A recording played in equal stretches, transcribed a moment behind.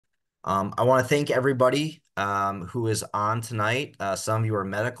I want to thank everybody who is on tonight. Some of you are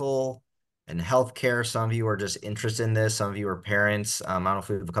medical and healthcare. Some of you are just interested in this. Some of you are parents. I don't know if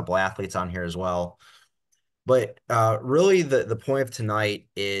we have a couple athletes on here as well. But really, the point of tonight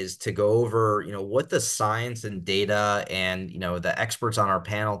is to go over, what the science and data and, the experts on our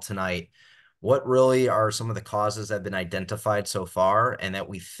panel tonight, what really are some of the causes that have been identified so far, and that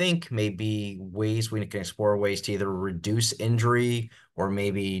we think may be ways we can explore ways to either reduce injury or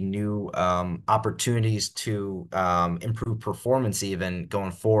maybe new opportunities to improve performance even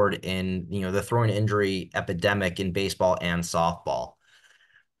going forward in, the throwing injury epidemic in baseball and softball.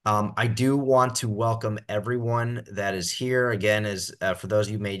 I do want to welcome everyone that is here. Again, as for those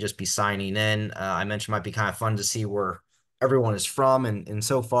of you who may just be signing in, I mentioned it might be kind of fun to see where everyone is from. And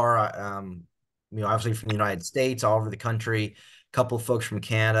so far, obviously from the United States, all over the country, a couple of folks from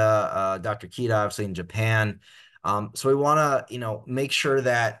Canada, Dr. Kida, obviously in Japan. So we want to, make sure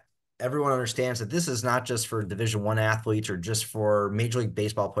that everyone understands that this is not just for Division I athletes or just for Major League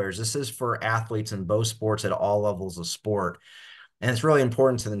Baseball players. This is for athletes in both sports at all levels of sport. And it's really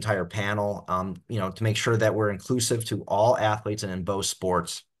important to the entire panel, to make sure that we're inclusive to all athletes and in both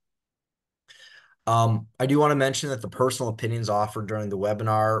sports. I do want to mention that the personal opinions offered during the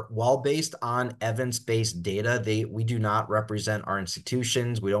webinar, while based on evidence-based data, we do not represent our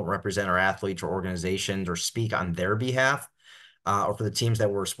institutions. We don't represent our athletes or organizations or speak on their behalf or for the teams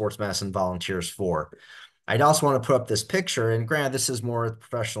that we're sports medicine volunteers for. I'd also want to put up this picture, and granted, this is more at the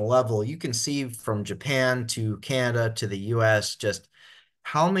professional level. You can see from Japan to Canada to the US just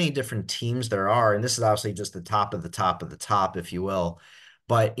how many different teams there are. And this is obviously just the top of the top of the top, if you will.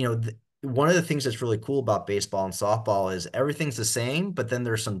 But, one of the things that's really cool about baseball and softball is everything's the same, but then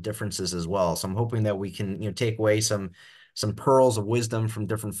there's some differences as well. So I'm hoping that we can, take away some pearls of wisdom from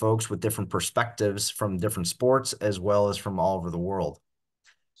different folks with different perspectives from different sports as well as from all over the world.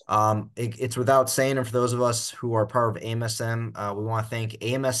 It's without saying, and for those of us who are part of AMSSM, we want to thank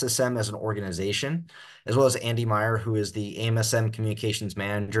AMSSM as an organization, as well as Andy Meyer, who is the AMSSM communications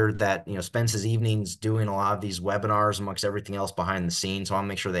manager that, spends his evenings doing a lot of these webinars amongst everything else behind the scenes. So I want to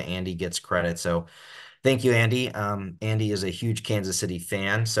make sure that Andy gets credit. So thank you, Andy. Andy is a huge Kansas City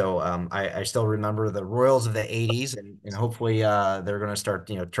fan. So I still remember the Royals of the 80s, and hopefully they're going to start,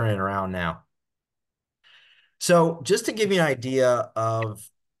 turning it around now. So just to give you an idea of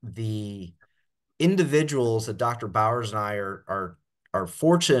the individuals that Dr. Bowers and I are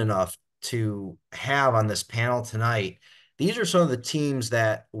fortunate enough to have on this panel tonight, these are some of the teams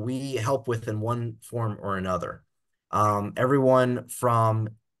that we help with in one form or another. Everyone from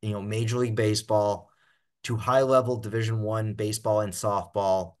Major League Baseball to high-level Division I baseball and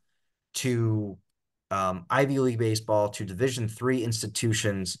softball to Ivy League baseball to Division III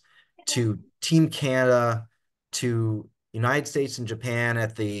institutions to Team Canada to United States and Japan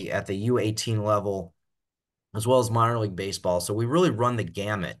at the U18 level, as well as minor league baseball. So we really run the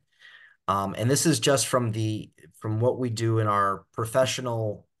gamut. And this is just from what we do in our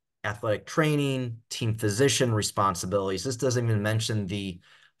professional athletic training, team physician responsibilities. This doesn't even mention the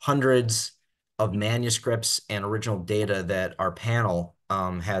hundreds of manuscripts and original data that our panel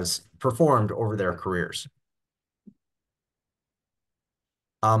has performed over their careers.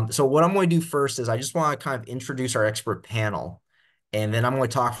 So what I'm going to do first is I just want to kind of introduce our expert panel, and then I'm going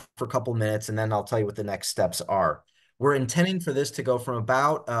to talk for a couple minutes, and then I'll tell you what the next steps are. We're intending for this to go from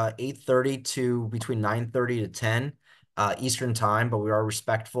about 8:30 to between 9:30 to 10 Eastern time, but we are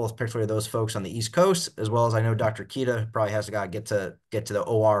respectful, especially of those folks on the East Coast, as well as I know Dr. Kida probably has got to get to the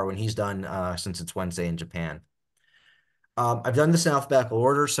OR when he's done since it's Wednesday in Japan. I've done this in alphabetical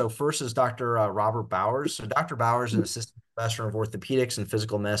order. So first is Dr. Robert Bowers. So Dr. Bowers is an assistant professor of orthopedics and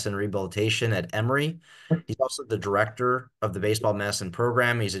physical medicine and rehabilitation at Emory. He's also the director of the baseball medicine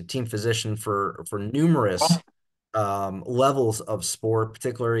program. He's a team physician for numerous levels of sport,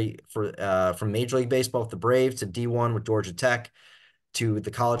 particularly from Major League Baseball with the Braves to D1 with Georgia Tech to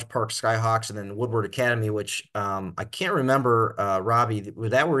the College Park Skyhawks and then Woodward Academy, which I can't remember, Robbie,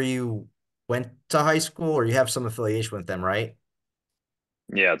 was that where you went to high school or you have some affiliation with them, right?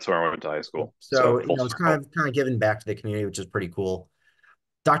 Yeah, that's where I went to high school. So, Full it's circle. kind of giving back to the community, which is pretty cool.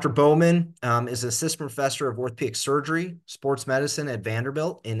 Dr. Bowman is assistant professor of orthopedic surgery, sports medicine at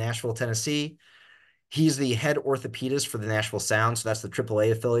Vanderbilt in Nashville, Tennessee. He's the head orthopedist for the Nashville Sound, so that's the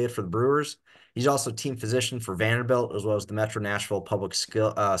AAA affiliate for the Brewers. He's also team physician for Vanderbilt as well as the Metro Nashville Public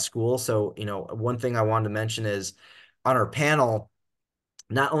School. So, one thing I wanted to mention is on our panel,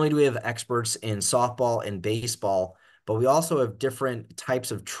 not only do we have experts in softball and baseball, but we also have different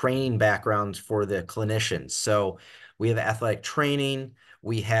types of training backgrounds for the clinicians. So we have athletic training,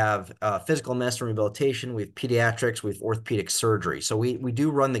 We have physical medicine rehabilitation. We have pediatrics. We have orthopedic surgery. So we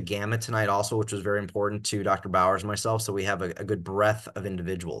do run the gamut tonight also, which was very important to Dr. Bowers and myself. So we have a good breadth of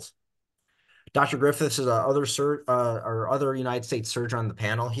individuals. Dr. Griffith is our other United States surgeon on the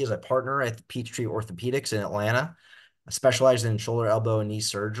panel. He is a partner at the Peachtree Orthopedics in Atlanta, specialized in shoulder, elbow, and knee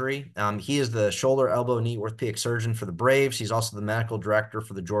surgery. He is the shoulder, elbow, knee orthopedic surgeon for the Braves. He's also the medical director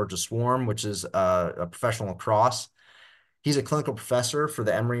for the Georgia Swarm, which is a professional lacrosse. He's a clinical professor for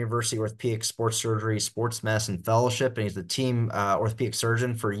the Emory University Orthopedic Sports Surgery Sports Medicine Fellowship, and he's the team orthopedic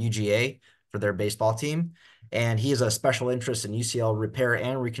surgeon for UGA for their baseball team. And he has a special interest in UCL repair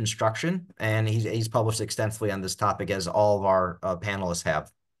and reconstruction, and he's published extensively on this topic, as all of our panelists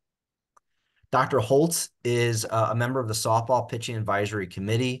have. Dr. Holtz is a member of the Softball Pitching Advisory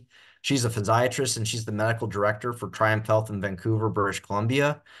Committee. She's a physiatrist, and she's the medical director for Triumph Health in Vancouver, British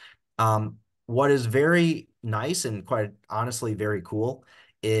Columbia. What is very nice and quite honestly very cool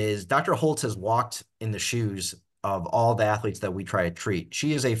is Dr. Holtz has walked in the shoes of all the athletes that we try to treat.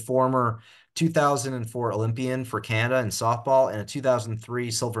 She is a former 2004 Olympian for Canada in softball and a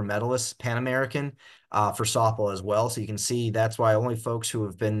 2003 silver medalist Pan American for softball as well. So you can see that's why only folks who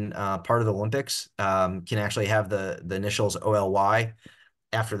have been part of the Olympics can actually have the initials OLY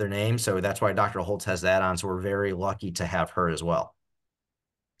after their name. So that's why Dr. Holtz has that on. So we're very lucky to have her as well.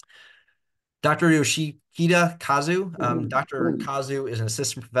 Dr. Yoshikazu Kazu. Dr. Kazu is an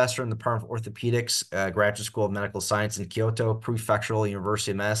assistant professor in the Department of Orthopedics, Graduate School of Medical Science in Kyoto, Prefectural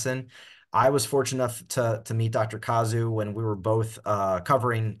University of Medicine. I was fortunate enough to meet Dr. Kazu when we were both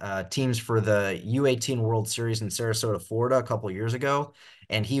covering teams for the U18 World Series in Sarasota, Florida a couple of years ago,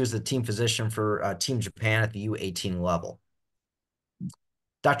 and he was the team physician for Team Japan at the U18 level.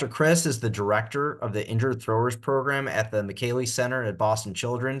 Dr. Kriz is the director of the Injured Throwers Program at the McKaylee Center at Boston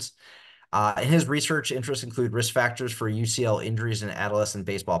Children's. And his research interests include risk factors for UCL injuries in adolescent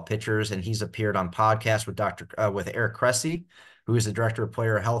baseball pitchers, and he's appeared on podcasts with Eric Cressy, who is the director of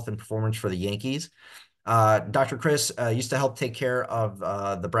player health and performance for the Yankees. Dr. Kriz used to help take care of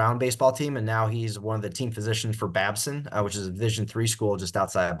the Brown baseball team, and now he's one of the team physicians for Babson, which is a Division III school just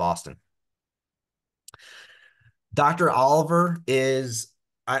outside of Boston. Dr. Oliver is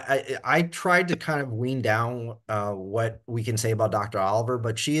I tried to kind of wean down what we can say about Dr. Oliver,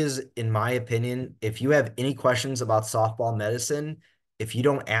 but she is, in my opinion, if you have any questions about softball medicine, if you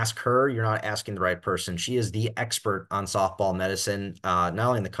don't ask her, you're not asking the right person. She is the expert on softball medicine, not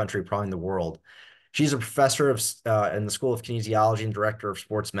only in the country, probably in the world. She's a professor in the School of Kinesiology and director of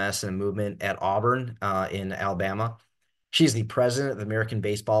sports medicine and movement at Auburn in Alabama. She's the president of the American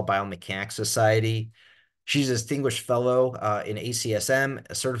Baseball Biomechanics Society. She's a distinguished fellow in ACSM,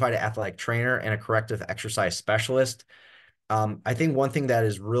 a certified athletic trainer, and a corrective exercise specialist. I think one thing that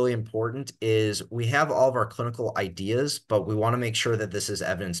is really important is we have all of our clinical ideas, but we want to make sure that this is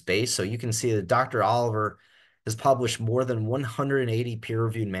evidence-based. So you can see that Dr. Oliver has published more than 180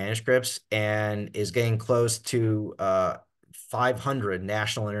 peer-reviewed manuscripts and is getting close to 500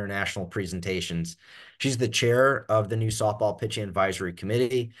 national and international presentations. She's the chair of the new Softball Pitching Advisory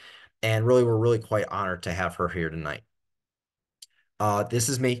Committee. And really, we're really quite honored to have her here tonight. This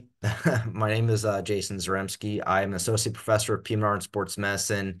is me. My name is Jason Zaremski. I'm an associate professor of PM&R and sports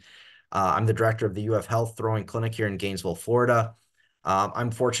medicine. I'm the director of the UF Health Throwing Clinic here in Gainesville, Florida.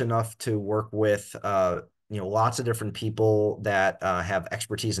 I'm fortunate enough to work with lots of different people that have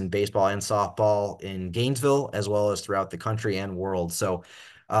expertise in baseball and softball in Gainesville, as well as throughout the country and world. So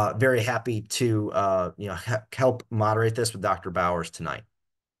very happy to help moderate this with Dr. Bowers tonight.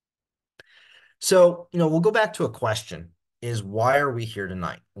 So, we'll go back to a question is why are we here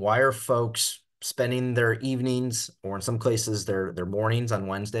tonight? Why are folks spending their evenings or in some cases their mornings on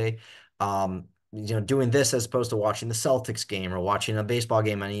Wednesday, doing this as opposed to watching the Celtics game or watching a baseball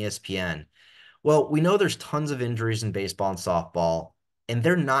game on ESPN? Well, we know there's tons of injuries in baseball and softball, and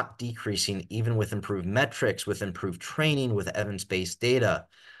they're not decreasing even with improved metrics, with improved training, with evidence-based data.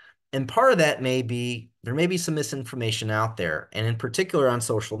 And part of that may be there may be some misinformation out there, and in particular on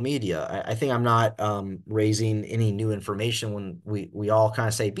social media. I think I'm not raising any new information when we all kind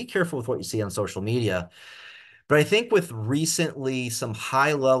of say, be careful with what you see on social media. But I think with recently some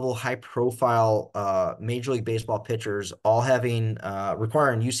high-level, high-profile Major League Baseball pitchers all having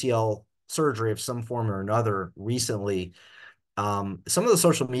requiring UCL surgery of some form or another recently, some of the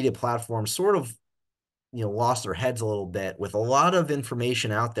social media platforms sort of lost their heads a little bit with a lot of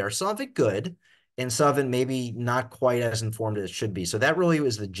information out there, some of it good and some of it maybe not quite as informed as it should be. So that really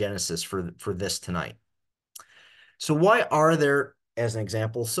was the genesis for this tonight. So why are there, as an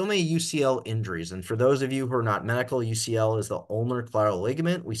example, so many UCL injuries? And for those of you who are not medical, UCL is the ulnar collateral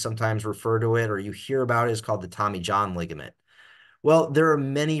ligament. We sometimes refer to it, or you hear about it, is called the Tommy John ligament. Well, there are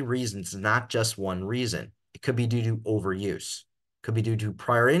many reasons, not just one reason. It could be due to overuse, could be due to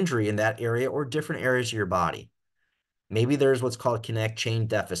prior injury in that area or different areas of your body. Maybe there's what's called connect chain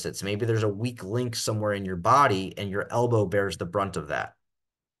deficits. Maybe there's a weak link somewhere in your body and your elbow bears the brunt of that.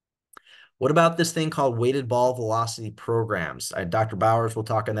 What about this thing called weighted ball velocity programs? Dr. Bowers will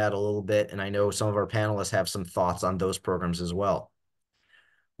talk on that a little bit, and I know some of our panelists have some thoughts on those programs as well.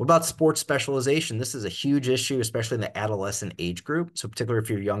 What about sports specialization? This is a huge issue, especially in the adolescent age group, so particularly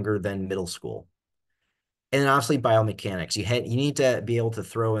if you're younger than middle school. And then obviously biomechanics. You need to be able to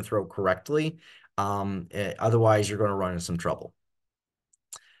throw and throw correctly. Otherwise, you're going to run into some trouble.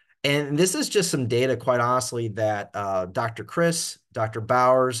 And this is just some data, quite honestly, that Dr. Kriz, Dr.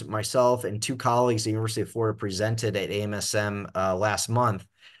 Bowers, myself, and two colleagues at the University of Florida presented at AMSSM last month.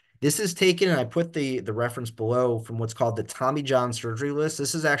 This is taken, and I put the reference below, from what's called the Tommy John surgery list.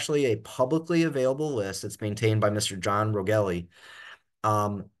 This is actually a publicly available list. It's maintained by Mr. John Rogelli.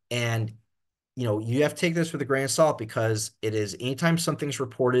 And you have to take this with a grain of salt, because it is, anytime something's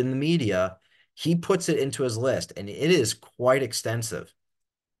reported in the media, he puts it into his list, and it is quite extensive.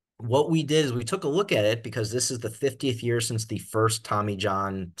 What we did is we took a look at it, because this is the 50th year since the first Tommy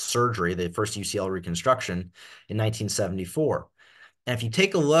John surgery, the first UCL reconstruction in 1974. And if you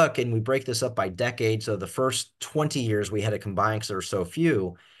take a look and we break this up by decade, so the first 20 years we had to combine because there were so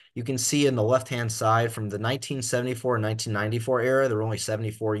few, you can see in the left-hand side from the 1974 and 1994 era, there were only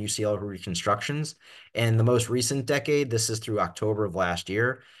 74 UCL reconstructions. And the most recent decade, this is through October of last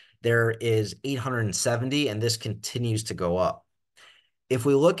year, there is 870, and this continues to go up. If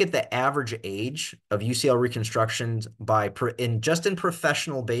we look at the average age of UCL reconstructions just in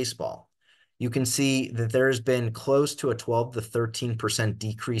professional baseball, you can see that there has been close to a 12 to 13%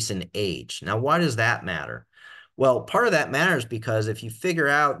 decrease in age. Now, why does that matter? Well, part of that matters because if you figure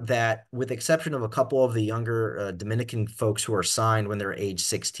out that, with the exception of a couple of the younger Dominican folks who are signed when they're age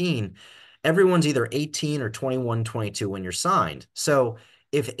 16, everyone's either 18 or 21, 22 when you're signed. So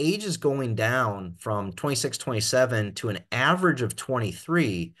if age is going down from 26, 27 to an average of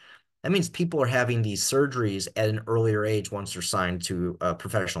 23, that means people are having these surgeries at an earlier age once they're signed to a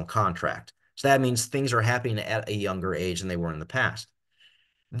professional contract. So that means things are happening at a younger age than they were in the past.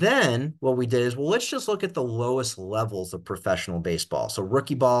 Then what we did is, well, let's just look at the lowest levels of professional baseball. So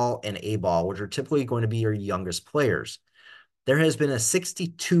rookie ball and A ball, which are typically going to be your youngest players. There has been a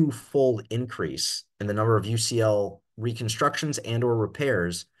 62-fold increase in the number of UCL reconstructions and or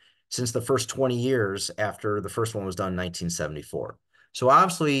repairs since the first 20 years after the first one was done in 1974. So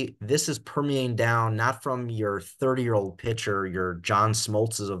obviously, this is permeating down, not from your 30-year-old pitcher, your John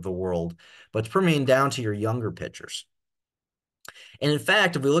Smoltzes of the world, but it's permeating down to your younger pitchers. And in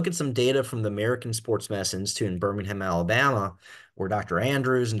fact, if we look at some data from the American Sports Medicine Institute in Birmingham, Alabama, where Dr.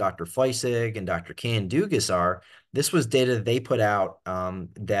 Andrews and Dr. Fleissig and Dr. Can Dugas are, this was data that they put out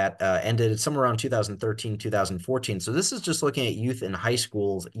that ended somewhere around 2013, 2014. So this is just looking at youth in high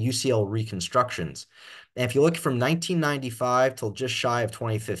schools UCL reconstructions. And if you look from 1995 till just shy of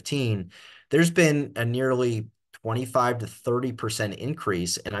 2015, there's been a nearly 25 to 30%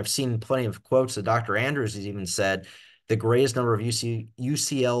 increase. And I've seen plenty of quotes that Dr. Andrews has even said the greatest number of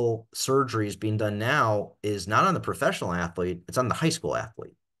UCL surgeries being done now is not on the professional athlete, it's on the high school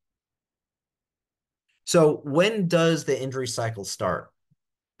athlete. So when does the injury cycle start?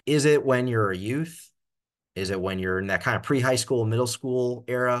 Is it when you're a youth? Is it when you're in that kind of pre-high school, middle school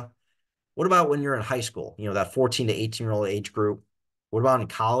era? What about when you're in high school? That 14 to 18-year-old age group. What about in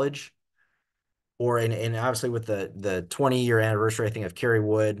college? Or obviously with the 20-year anniversary, I think, of Kerry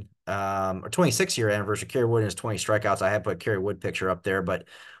Wood, or 26-year anniversary, Kerry Wood and his 20 strikeouts. I have put a Kerry Wood picture up there. But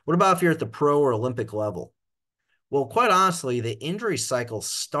what about if you're at the pro or Olympic level? Well, quite honestly, the injury cycle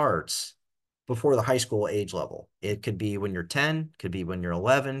starts before the high school age level. It could be when you're 10, could be when you're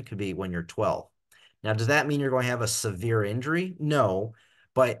 11, could be when you're 12. Now, does that mean you're going to have a severe injury? No,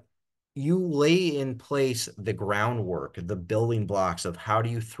 but you lay in place the groundwork, the building blocks of how do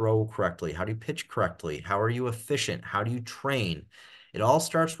you throw correctly? How do you pitch correctly? How are you efficient? How do you train? It all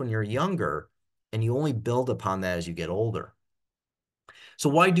starts when you're younger, and you only build upon that as you get older. So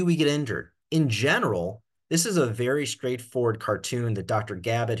why do we get injured? In general, this is a very straightforward cartoon that Dr.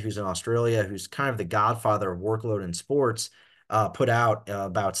 Gabbett, who's in Australia, who's kind of the godfather of workload in sports, put out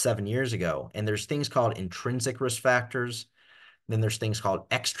about 7 years ago. And there's things called intrinsic risk factors. Then there's things called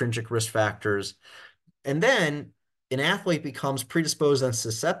extrinsic risk factors. And then an athlete becomes predisposed and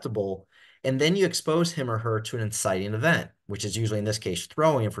susceptible, and then you expose him or her to an inciting event, which is usually, in this case,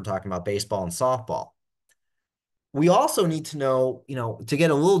 throwing, if we're talking about baseball and softball. We also need to know, to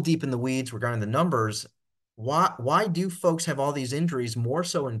get a little deep in the weeds regarding the numbers, why do folks have all these injuries, more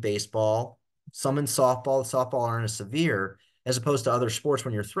so in baseball, some in softball? Softball aren't as severe, as opposed to other sports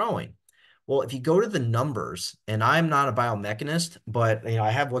when you're throwing. Well, if you go to the numbers, and I'm not a biomechanist, but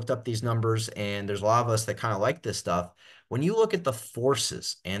I have looked up these numbers, and there's a lot of us that kind of like this stuff. When you look at the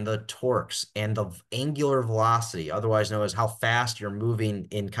forces and the torques and the angular velocity, otherwise known as how fast you're moving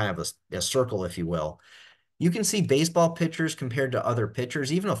in kind of a circle, if you will, you can see baseball pitchers compared to other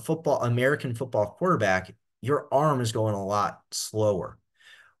pitchers, even American football quarterback, your arm is going a lot slower.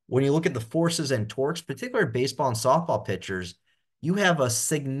 When you look at the forces and torques, particularly baseball and softball pitchers, you have a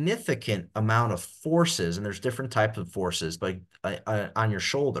significant amount of forces, and there's different types of forces, but on your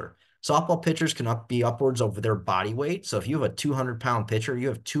shoulder. Softball pitchers can be upwards over their body weight. So if you have a 200-pound pitcher, you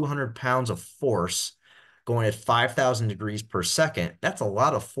have 200 pounds of force going at 5,000 degrees per second. That's a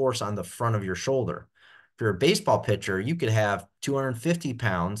lot of force on the front of your shoulder. If you're a baseball pitcher, you could have 250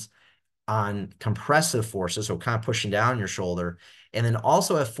 pounds on compressive forces, so kind of pushing down your shoulder, and then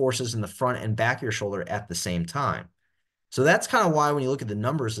also have forces in the front and back of your shoulder at the same time. So that's kind of why when you look at the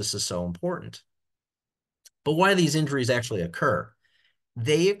numbers, this is so important. But why do these injuries actually occur?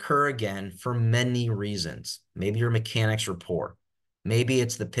 They occur again for many reasons. Maybe your mechanics are poor. Maybe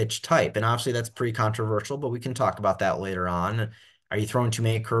it's the pitch type. And obviously that's pretty controversial, but we can talk about that later on. Are you throwing too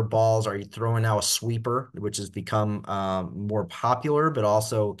many curveballs? Are you throwing now a sweeper, which has become more popular, but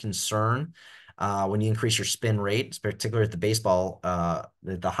also concern when you increase your spin rate, particularly at the baseball, at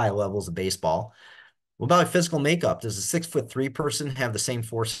the high levels of baseball? What about physical makeup? Does a 6'3" person have the same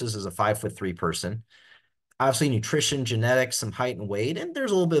forces as a 5'3" person? Obviously, nutrition, genetics, some height and weight, and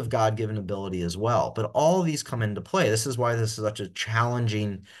there's a little bit of God-given ability as well. But all of these come into play. This is why this is such a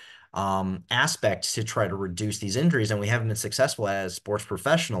challenging aspect to try to reduce these injuries, and we haven't been successful as sports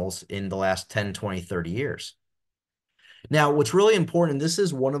professionals in the last 10, 20, 30 years. Now, what's really important, and this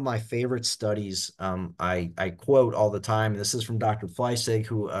is one of my favorite studies I quote all the time, and this is from Dr. Fleissig,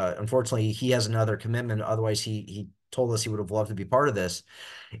 who unfortunately he has another commitment. Otherwise, he told us he would have loved to be part of this,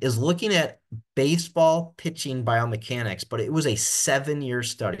 is looking at baseball pitching biomechanics, but it was a 7-year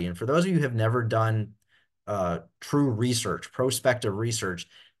study. And for those of you who have never done true research, prospective research,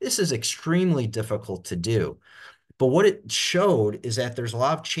 this is extremely difficult to do. But what it showed is that there's a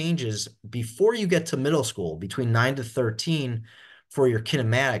lot of changes before you get to middle school, between 9 to 13 for your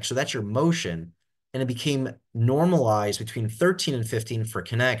kinematics. So that's your motion. And it became normalized between 13 and 15 for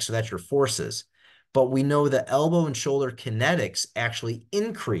kinetics. So that's your forces. But we know the elbow and shoulder kinetics actually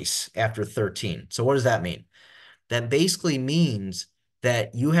increase after 13. So what does that mean? That basically means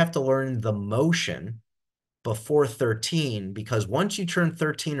that you have to learn the motion before 13, because once you turn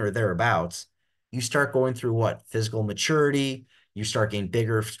 13 or thereabouts, you start going through what? Physical maturity. You start getting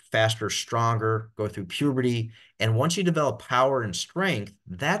bigger, faster, stronger, go through puberty. And once you develop power and strength,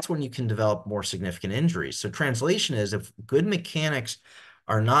 that's when you can develop more significant injuries. So translation is, if good mechanics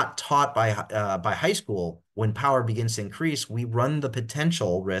are not taught by high school, when power begins to increase, we run the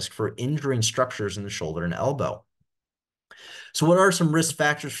potential risk for injuring structures in the shoulder and elbow. So what are some risk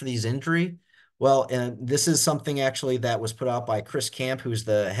factors for these injury? Well, and this is something actually that was put out by Chris Camp, who's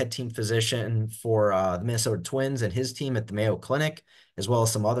the head team physician for the Minnesota Twins and his team at the Mayo Clinic, as well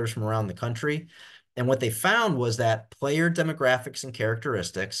as some others from around the country. And what they found was that player demographics and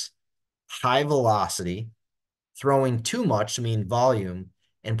characteristics, high velocity, throwing too much to mean volume,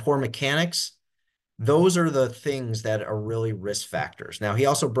 and poor mechanics, those are the things that are really risk factors. Now, he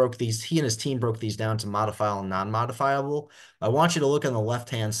and his team broke these down to modifiable and non-modifiable. I want you to look on the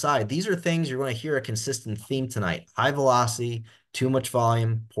left-hand side. These are things you're going to hear a consistent theme tonight: high velocity, too much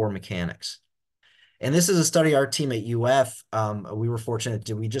volume, poor mechanics. And this is a study our team at UF, we were fortunate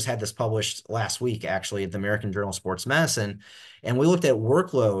we just had this published last week, actually, at the American Journal of Sports Medicine. And we looked at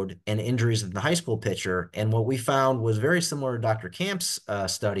workload and injuries in the high school pitcher. And what we found was very similar to Dr. Camp's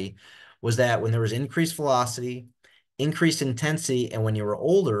study, was that when there was increased velocity, increased intensity, and when you were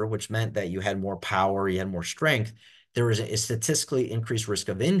older, which meant that you had more power, you had more strength, there was a statistically increased risk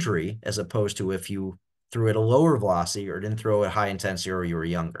of injury, as opposed to if you threw at a lower velocity or didn't throw at high intensity or you were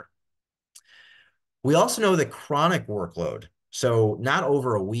younger. We also know that chronic workload, so not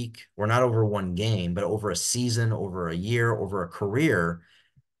over a week or not over one game, but over a season, over a year, over a career,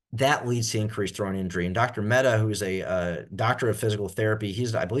 that leads to increased throwing injury. And Dr. Mehta, who's a doctor of physical therapy,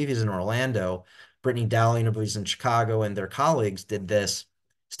 I believe he's in Orlando. Brittany Dowling, I believe he's in Chicago, and their colleagues did this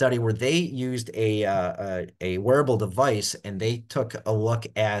study where they used a wearable device, and they took a look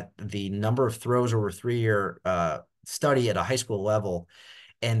at the number of throws over a 3-year study at a high school level.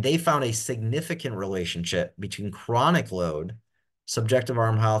 And they found a significant relationship between chronic load, subjective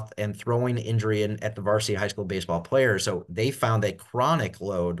arm health, and throwing injury at the varsity high school baseball players. So they found that chronic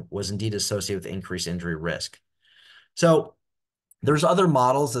load was indeed associated with increased injury risk. So There's other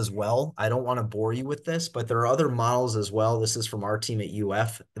models as well. I don't want to bore you with this, but there are other models as well. This is from our team at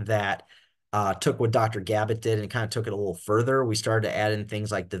UF that took what Dr. Gabbett did and kind of took it a little further. We started to add in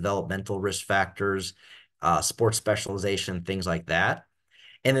things like developmental risk factors, sports specialization, things like that.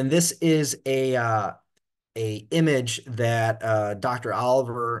 And then this is a image that Dr.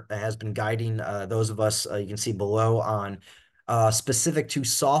 Oliver has been guiding those of us you can see below on specific to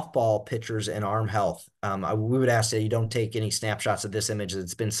softball pitchers and arm health. We would ask that you don't take any snapshots of this image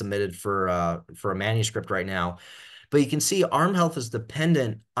that's been submitted for a manuscript right now. But you can see arm health is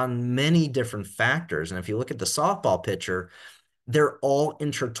dependent on many different factors. And if you look at the softball pitcher, they're all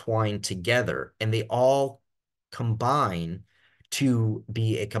intertwined together and they all combine to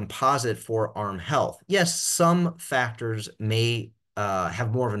be a composite for arm health. Yes, some factors may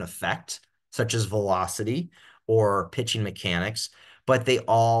have more of an effect, such as velocity or pitching mechanics, but they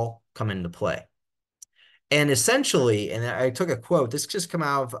all come into play. And essentially, and I took a quote, this just come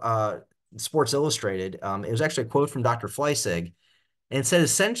out of Sports Illustrated. It was actually a quote from Dr. Fleissig, and it said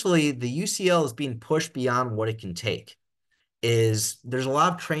essentially the UCL is being pushed beyond what it can take. There's a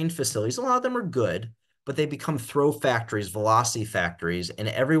lot of trained facilities. A lot of them are good, but they become throw factories, velocity factories, and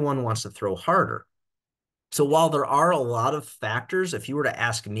everyone wants to throw harder. So while there are a lot of factors, if you were to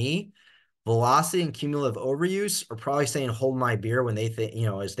ask me, velocity and cumulative overuse are probably saying hold my beer when they think,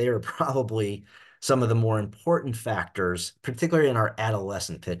 as they are probably some of the more important factors, particularly in our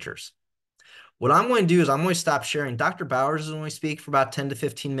adolescent pitchers. What I'm going to do is I'm going to stop sharing. Dr. Bowers is going to speak for about 10 to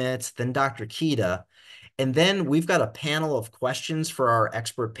 15 minutes, then Dr. Kida. And then we've got a panel of questions for our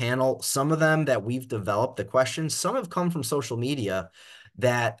expert panel. Some of them that we've developed, the questions, some have come from social media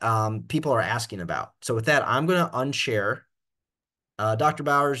that people are asking about. So with that, I'm going to unshare. Dr.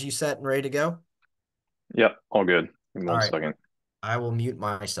 Bowers, you set and ready to go? Yep, all good. Give me All one right. second. I will mute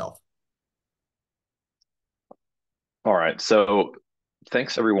myself. All right. So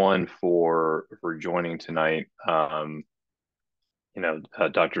thanks everyone for joining tonight. Dr.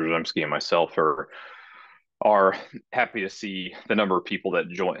 Zaremski and myself are happy to see the number of people that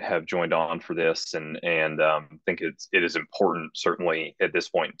have joined on for this, and think it is important, certainly at this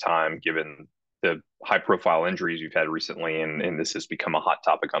point in time, given the high profile injuries we've had recently, and this has become a hot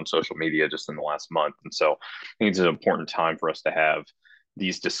topic on social media just in the last month. And so I think it's an important time for us to have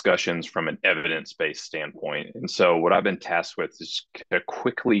these discussions from an evidence-based standpoint. And so what I've been tasked with is to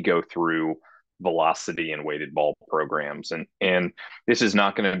quickly go through velocity and weighted ball programs. And this is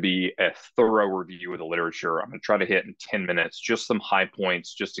not going to be a thorough review of the literature. I'm going to try to hit in 10 minutes, just some high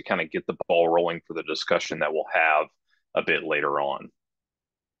points, just to kind of get the ball rolling for the discussion that we'll have a bit later on.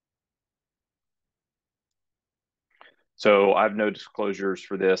 So I have no disclosures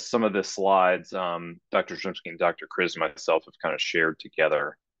for this. Some of the slides, Dr. Zaremski and Dr. Kriz and myself have kind of shared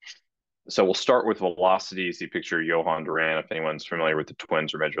together. So we'll start with velocity. See picture Johan Duran. If anyone's familiar with the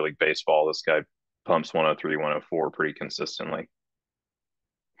Twins or Major League Baseball, this guy pumps 103, 104 pretty consistently.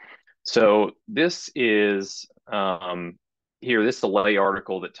 So this is this is a lay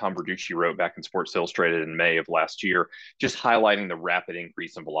article that Tom Verducci wrote back in Sports Illustrated in May of last year, just highlighting the rapid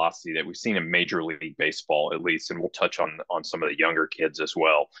increase in velocity that we've seen in Major League Baseball, at least, and we'll touch on some of the younger kids as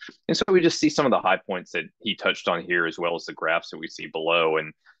well. And so we just see some of the high points that he touched on here, as well as the graphs that we see below.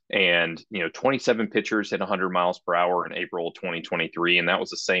 And 27 pitchers hit 100 miles per hour in April of 2023, and that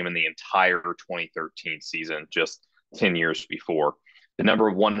was the same in the entire 2013 season, just 10 years before. The number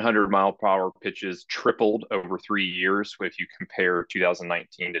of 100-mile-per-hour pitches tripled over 3 years if you compare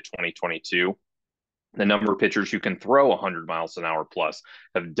 2019 to 2022. The number of pitchers who can throw 100 miles an hour plus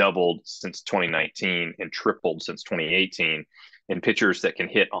have doubled since 2019 and tripled since 2018. And pitchers that can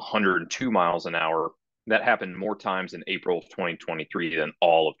hit 102 miles an hour, that happened more times in April of 2023 than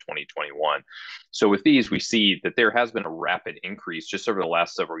all of 2021. So with these, we see that there has been a rapid increase just over the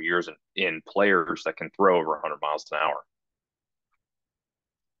last several years in players that can throw over 100 miles an hour.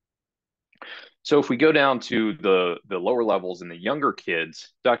 So if we go down to the lower levels and the younger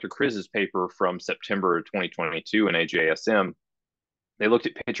kids, Dr. Kriz's paper from September of 2022 in AJSM, they looked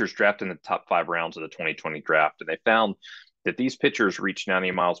at pitchers drafted in the top 5 rounds of the 2020 draft, and they found that these pitchers reached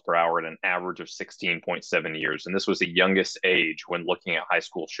 90 miles per hour at an average of 16.7 years. And this was the youngest age when looking at high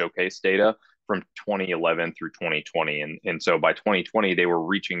school showcase data from 2011 through 2020. And so by 2020, they were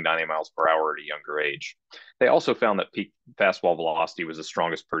reaching 90 miles per hour at a younger age. They also found that peak fastball velocity was the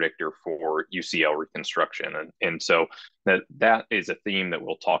strongest predictor for UCL reconstruction. And so that is a theme that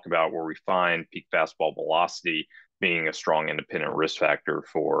we'll talk about, where we find peak fastball velocity being a strong independent risk factor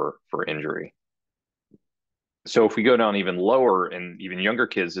for injury. So if we go down even lower and even younger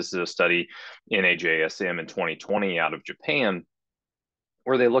kids, this is a study in AJSM in 2020 out of Japan.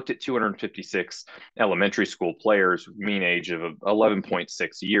 where they looked at 256 elementary school players, mean age of 11.6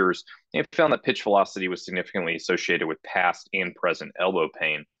 years, and found that pitch velocity was significantly associated with past and present elbow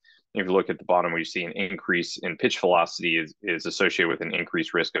pain. If you look at the bottom, where you see an increase in pitch velocity is associated with an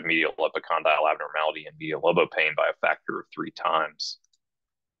increased risk of medial epicondyle abnormality and medial elbow pain by a factor of 3 times.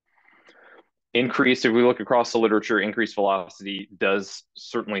 If we look across the literature, increased velocity does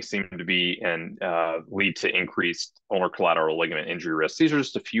certainly seem to be and lead to increased ulnar collateral ligament injury risk. These are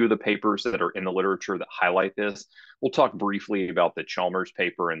just a few of the papers that are in the literature that highlight this. We'll talk briefly about the Chalmers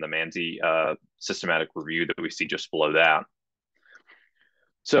paper and the Manzi systematic review that we see just below that.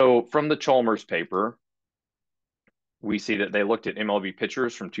 So from the Chalmers paper, we see that they looked at MLB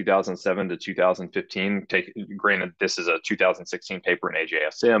pitchers from 2007 to 2015. Granted, this is a 2016 paper in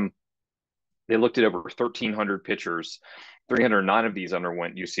AJSM. They looked at over 1,300 pitchers. 309 of these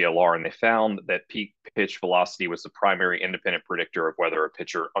underwent UCLR, and they found that peak pitch velocity was the primary independent predictor of whether a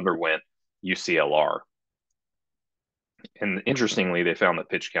pitcher underwent UCLR. And interestingly, they found that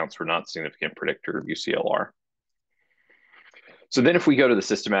pitch counts were not a significant predictor of UCLR. So then if we go to the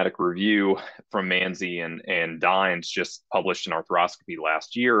systematic review from Manzi and Dines, just published in Arthroscopy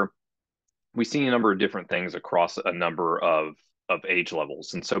last year, we see a number of different things across a number of age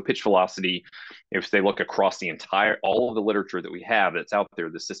levels. And so pitch velocity, if they look across all of the literature that we have that's out there,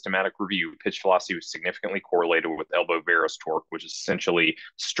 the systematic review, pitch velocity was significantly correlated with elbow varus torque, which is essentially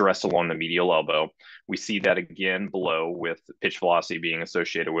stress along the medial elbow. We see that again below with pitch velocity being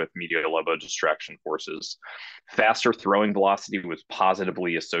associated with medial elbow distraction forces. Faster throwing velocity was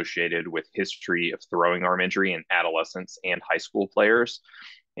positively associated with history of throwing arm injury in adolescents and high school players.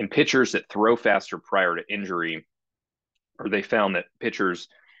 In pitchers that throw faster prior to injury, or they found that pitchers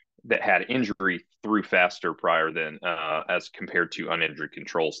that had injury threw faster prior than as compared to uninjured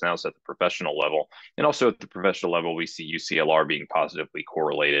controls. Now it's at the professional level. And also at the professional level, we see UCLR being positively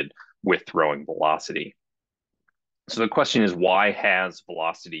correlated with throwing velocity. So the question is, why has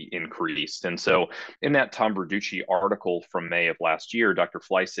velocity increased? And so in that Tom Verducci article from May of last year, Dr.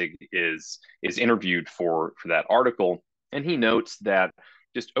 Fleissig is interviewed for that article, and he notes that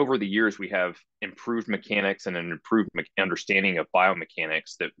just over the years, we have improved mechanics and an improved understanding of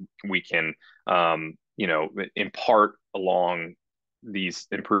biomechanics that we can, impart along these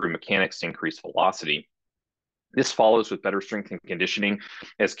improved mechanics to increase velocity. This follows with better strength and conditioning.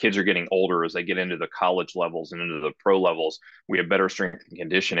 As kids are getting older, as they get into the college levels and into the pro levels, we have better strength and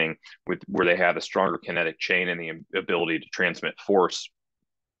conditioning where they have a stronger kinetic chain and the ability to transmit force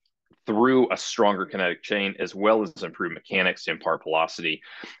through a stronger kinetic chain, as well as improved mechanics to impart velocity.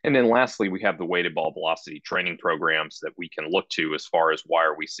 And then lastly, we have the weighted ball velocity training programs that we can look to as far as why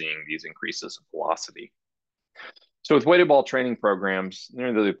are we seeing these increases of velocity. So with weighted ball training programs,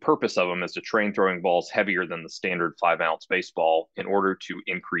 the purpose of them is to train throwing balls heavier than the standard 5-ounce baseball in order to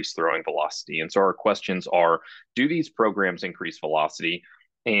increase throwing velocity. And so our questions are, do these programs increase velocity?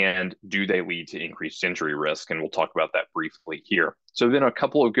 And do they lead to increased injury risk? And we'll talk about that briefly here. So there have been a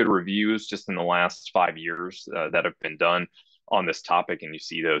couple of good reviews just in the last 5 years that have been done on this topic, and you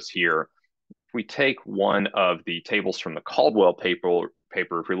see those here. If we take one of the tables from the Caldwell paper,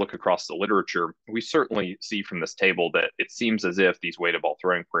 if we look across the literature, we certainly see from this table that it seems as if these weighted ball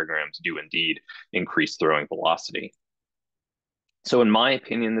throwing programs do indeed increase throwing velocity. So in my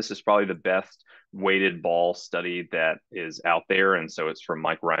opinion, this is probably the best weighted ball study that is out there. And so it's from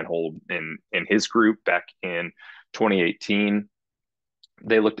Mike Reinhold in his group back in 2018.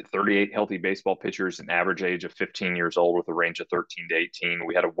 They looked at 38 healthy baseball pitchers, an average age of 15 years old with a range of 13 to 18.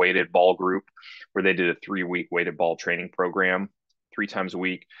 We had a weighted ball group where they did a 3-week weighted ball training program 3 times a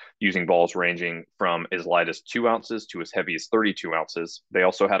week, using balls ranging from as light as 2 ounces to as heavy as 32 ounces. They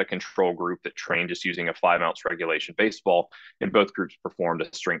also had a control group that trained just using a 5-ounce regulation baseball, and both groups performed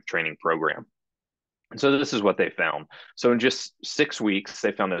a strength training program. And so this is what they found. So in just 6 weeks,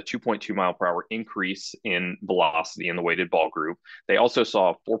 they found a 2.2 mile per hour increase in velocity in the weighted ball group. They also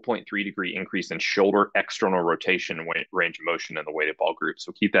saw a 4.3 degree increase in shoulder external rotation and range of motion in the weighted ball group.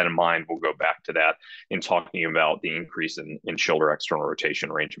 So keep that in mind. We'll go back to that in talking about the increase in shoulder external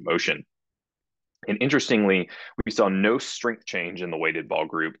rotation, range of motion. And interestingly, we saw no strength change in the weighted ball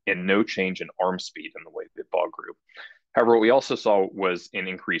group and no change in arm speed in the weighted ball group. However, what we also saw was an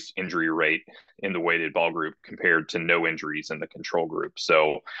increased injury rate in the weighted ball group compared to no injuries in the control group.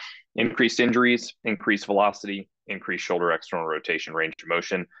 So increased injuries, increased velocity, increased shoulder external rotation, range of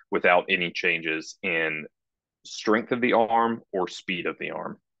motion without any changes in strength of the arm or speed of the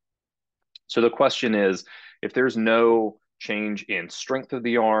arm. So the question is, if there's no change in strength of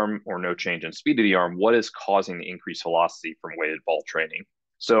the arm or no change in speed of the arm, what is causing the increased velocity from weighted ball training?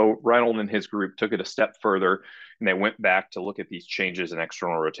 So Reinhold and his group took it a step further, and they went back to look at these changes in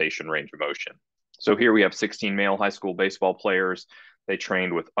external rotation range of motion. So here we have 16 male high school baseball players. They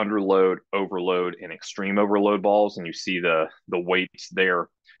trained with underload, overload, and extreme overload balls, and you see the weights there.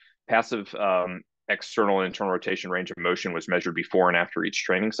 Passive external and internal rotation range of motion was measured before and after each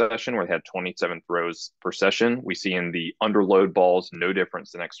training session, where they had 27 throws per session. We see in the underload balls no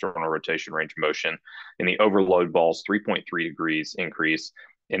difference in external rotation range of motion. In the overload balls, 3.3 degrees increase,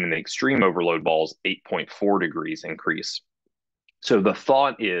 and in the extreme overload balls, 8.4 degrees increase. So the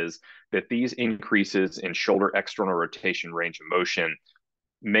thought is that these increases in shoulder external rotation range of motion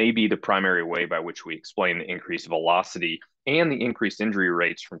may be the primary way by which we explain the increased velocity and the increased injury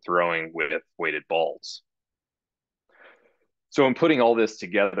rates from throwing with weighted balls. So in putting all this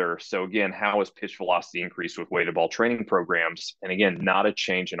together, so again, how is pitch velocity increased with weighted ball training programs? And again, not a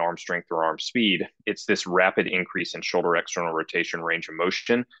change in arm strength or arm speed. It's this rapid increase in shoulder external rotation range of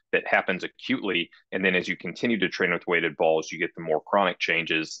motion that happens acutely. And then as you continue to train with weighted balls, you get the more chronic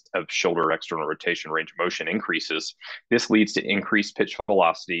changes of shoulder external rotation range of motion increases. This leads to increased pitch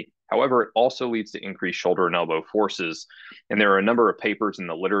velocity. However, it also leads to increased shoulder and elbow forces. And there are a number of papers in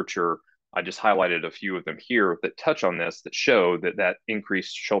the literature, I just highlighted a few of them here that touch on this, that show that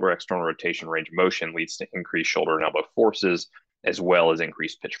increased shoulder external rotation range of motion leads to increased shoulder and elbow forces, as well as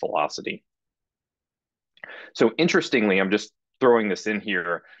increased pitch velocity. So interestingly, I'm just throwing this in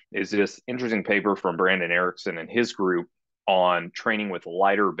here, is this interesting paper from Brandon Erickson and his group on training with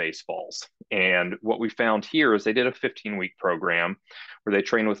lighter baseballs. And what we found here is they did a 15-week program where they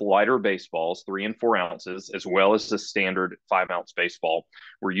trained with lighter baseballs, 3 and 4 ounces, as well as the standard 5-ounce baseball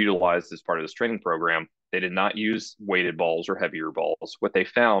were utilized as part of this training program. They did not use weighted balls or heavier balls. What they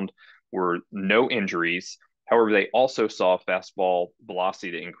found were no injuries. However, they also saw fastball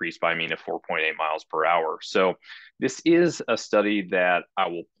velocity to increase by a mean of 4.8 miles per hour. So this is a study that I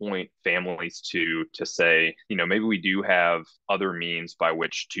will point families to say, you know, maybe we do have other means by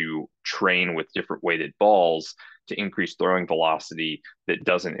which to train with different weighted balls to increase throwing velocity that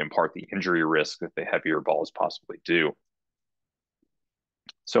doesn't impart the injury risk that the heavier balls possibly do.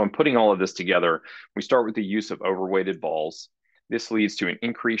 So in putting all of this together, we start with the use of overweighted balls. This leads to an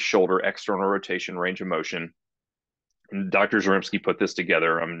increased shoulder external rotation range of motion. And Dr. Zaremski put this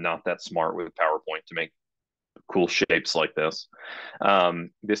together. I'm not that smart with PowerPoint to make cool shapes like this.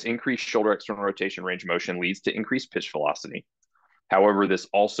 This increased shoulder external rotation range of motion leads to increased pitch velocity. However, this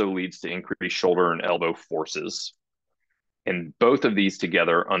also leads to increased shoulder and elbow forces. And both of these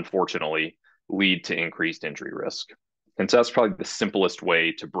together, unfortunately, lead to increased injury risk. And so that's probably the simplest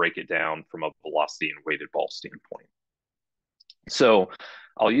way to break it down from a velocity and weighted ball standpoint. So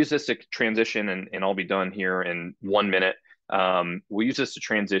I'll use this to transition, and I'll be done here in 1 minute. We'll use this to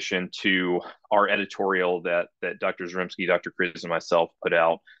transition to our editorial that Dr. Zaremski, Dr. Kriz, and myself put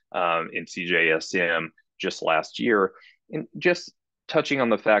out in CJSM just last year. And just touching on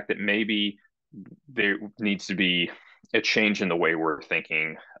the fact that maybe there needs to be a change in the way we're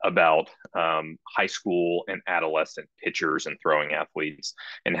thinking about high school and adolescent pitchers and throwing athletes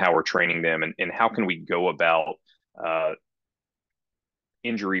and how we're training them, and how can we go about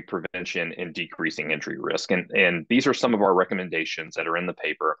injury prevention and decreasing injury risk. And these are some of our recommendations that are in the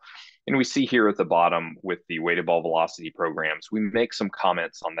paper. And we see here at the bottom with the weighted ball velocity programs, we make some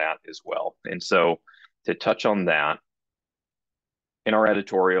comments on that as well. And so to touch on that, in our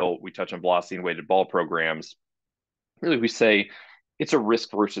editorial, we touch on velocity and weighted ball programs. Really, we say it's a risk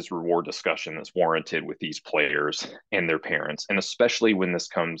versus reward discussion that's warranted with these players and their parents, and especially when this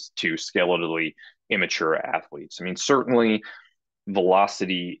comes to skeletally immature athletes. I mean, certainly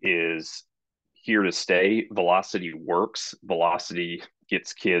velocity is here to stay. Velocity works. Velocity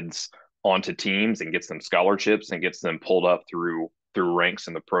gets kids onto teams and gets them scholarships and gets them pulled up through ranks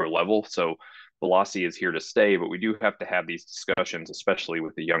in the pro level. So velocity is here to stay, but we do have to have these discussions, especially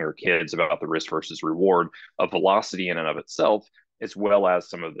with the younger kids, about the risk versus reward of velocity in and of itself, as well as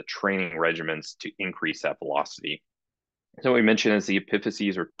some of the training regimens to increase that velocity. So we mentioned is the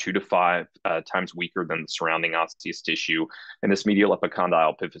epiphyses are 2 to 5 times weaker than the surrounding osseous tissue. And this medial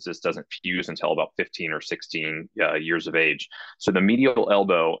epicondyle epiphysis doesn't fuse until about 15 or 16 years of age. So the medial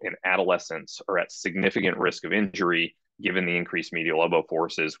elbow in adolescents are at significant risk of injury given the increased medial elbow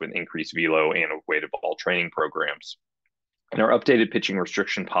forces with increased velo and weighted ball training programs. And our updated pitching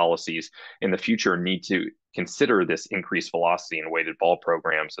restriction policies in the future need to consider this increased velocity and weighted ball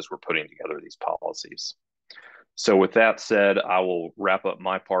programs as we're putting together these policies. So with that said, I will wrap up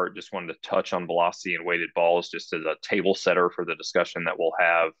my part. Just wanted to touch on velocity and weighted balls just as a table setter for the discussion that we'll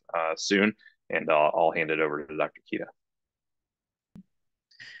have soon. And I'll hand it over to Dr. Kida.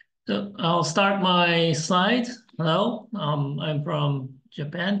 So I'll start my slide. Hello, I'm from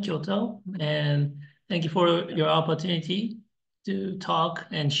Japan, Kyoto, and thank you for your opportunity to talk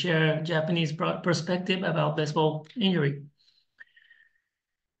and share Japanese perspective about baseball injury.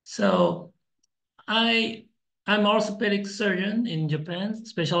 So I'm orthopedic surgeon in Japan,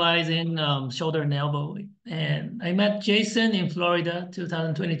 specialize in shoulder and elbow. And I met Jason in Florida,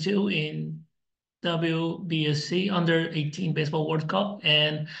 2022 in WBSC Under 18 Baseball World Cup,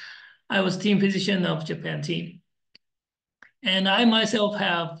 and I was team physician of Japan team. And I myself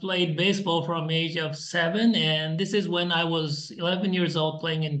have played baseball from age of 7, and this is when I was 11 years old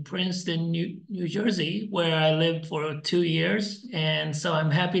playing in Princeton, New Jersey, where I lived for 2 years. And so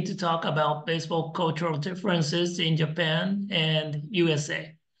I'm happy to talk about baseball cultural differences in Japan and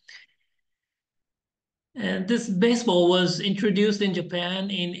USA. And this baseball was introduced in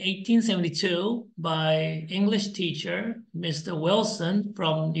Japan in 1872 by English teacher, Mr. Wilson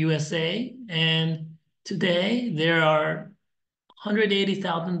from USA. And today there are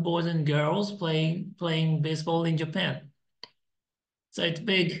 180,000 boys and girls playing baseball in Japan. So it's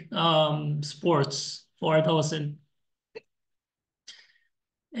big sports for adolescents.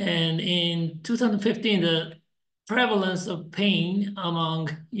 And in 2015, the prevalence of pain among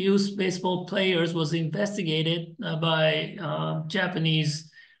youth baseball players was investigated by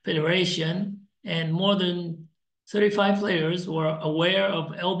Japanese Federation, and more than 35 players were aware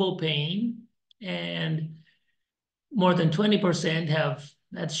of elbow pain, and more than 20% have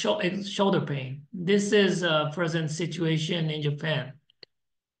had shoulder pain. This is a present situation in Japan.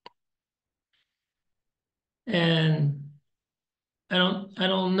 And I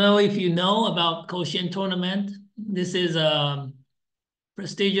don't know if you know about Koshien tournament. This is a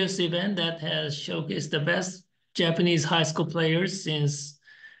prestigious event that has showcased the best Japanese high school players since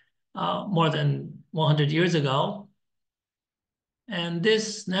more than 100 years ago. And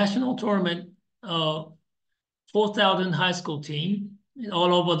this national tournament, 4,000 high school team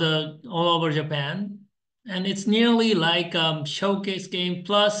all over Japan, and it's nearly like showcase game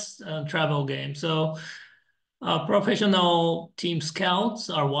plus travel game. So professional team scouts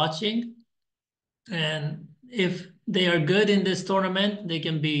are watching, and if they are good in this tournament, they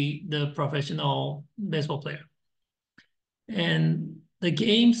can be the professional baseball player. And the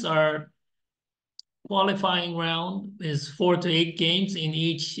games are qualifying round is 4 to 8 games in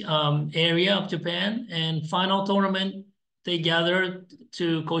each area of Japan, and final tournament they gather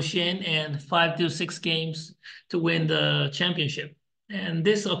to Koshien and 5 to 6 games to win the championship. And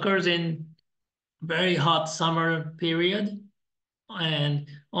this occurs in very hot summer period and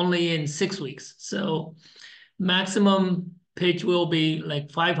only in 6 weeks. So maximum pitch will be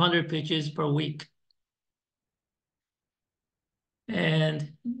like 500 pitches per week.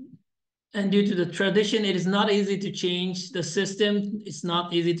 And due to the tradition, it is not easy to change the system. It's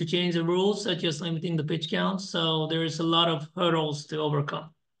not easy to change the rules, such as limiting the pitch count. So there's a lot of hurdles to overcome.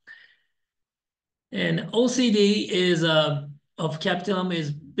 And OCD of capitalism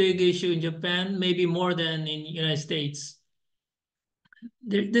is big issue in Japan, maybe more than in the United States.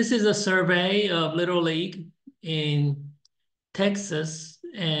 This is a survey of Little League in Texas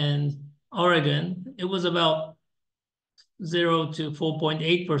and Oregon. It was about 0 to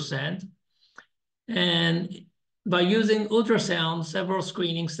 4.8%. And by using ultrasound, several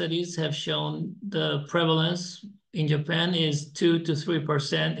screening studies have shown the prevalence in Japan is 2 to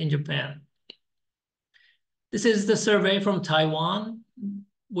 3% in Japan. This is the survey from Taiwan,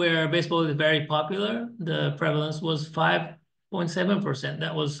 where baseball is very popular. The prevalence was 5.7%.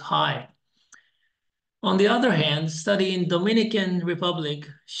 That was high. On the other hand, study in Dominican Republic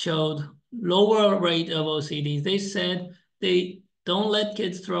showed lower rate of OCD. They said they don't let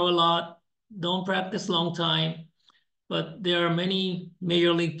kids throw a lot, don't practice long time, but there are many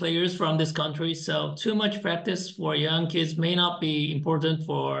major league players from this country, so too much practice for young kids may not be important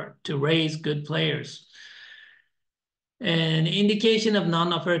to raise good players. An indication of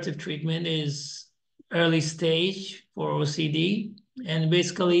non-operative treatment is early stage for OCD, and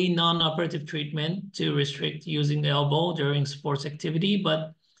basically non-operative treatment to restrict using the elbow during sports activity,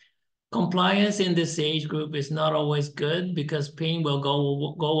 but compliance in this age group is not always good because pain will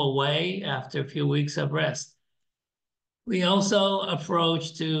go away after a few weeks of rest. We also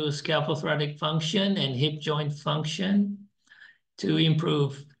approach to scaphothoracic function and hip joint function to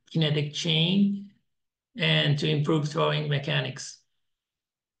improve kinetic chain and to improve throwing mechanics.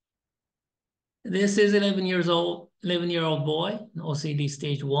 This is 11-year-old boy, OCD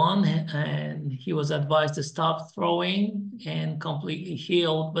stage 1, and he was advised to stop throwing and completely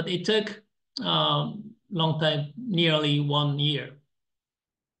healed, but it took long time, nearly 1 year.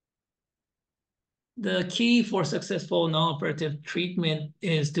 The key for successful non-operative treatment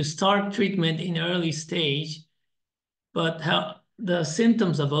is to start treatment in early stage, but the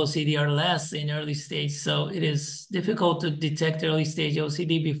symptoms of OCD are less in early stage, so it is difficult to detect early stage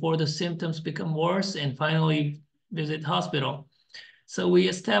OCD before the symptoms become worse and finally visit hospital. So we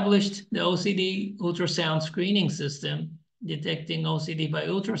established the OCD ultrasound screening system, detecting OCD by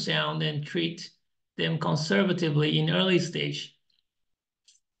ultrasound and treat them conservatively in early stage.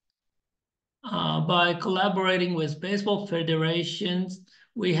 By collaborating with baseball federations,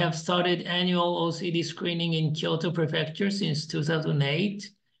 we have started annual OCD screening in Kyoto Prefecture since 2008,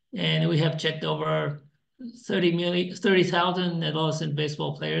 and we have checked over 30,000 adolescent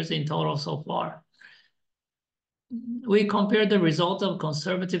baseball players in total so far. We compared the results of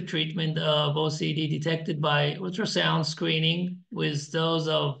conservative treatment of OCD detected by ultrasound screening with those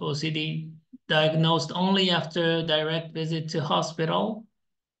of OCD diagnosed only after direct visit to hospital.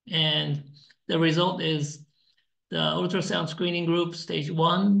 And the result is the ultrasound screening group, stage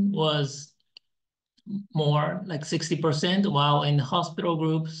 1, was more like 60%, while in the hospital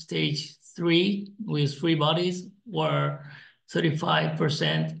group, stage 3, with free bodies, were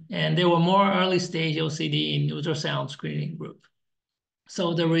 35%. And there were more early stage OCD in ultrasound screening group.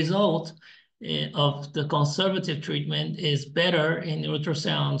 So the result of the conservative treatment is better in the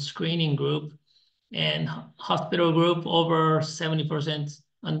ultrasound screening group, and hospital group over 70%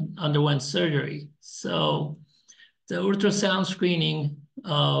 underwent surgery. So the ultrasound screening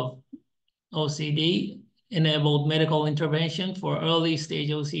of OCD enabled medical intervention for early stage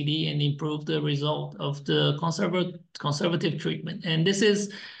OCD and improved the result of the conservative treatment. And this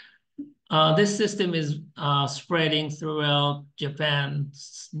system is spreading throughout Japan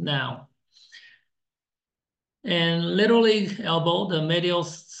now. And Little League elbow, the medial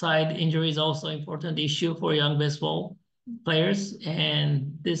side injury, is also an important issue for young baseball players.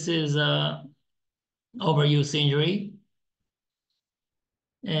 And this is a overuse injury.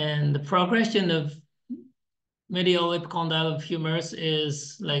 And the progression of medial epicondyle humerus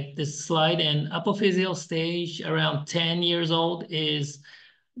is like this slide, and apophyseal stage around 10 years old is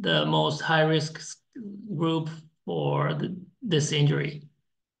the most high-risk group for this injury.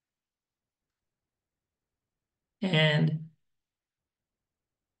 And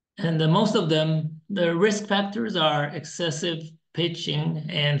most of them, the risk factors are excessive pitching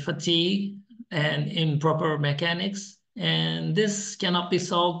and fatigue and improper mechanics. And this cannot be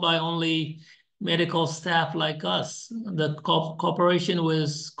solved by only medical staff like us. The cooperation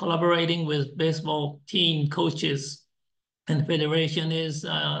with collaborating with baseball team coaches and federation is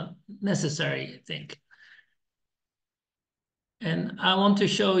necessary, I think. And I want to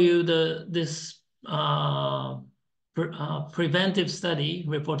show you this preventive study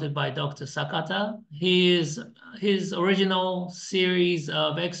reported by Dr. Sakata. His original series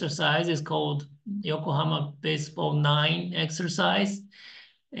of exercise is called Yokohama Baseball 9 exercise.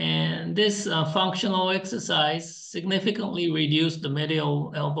 And this functional exercise significantly reduced the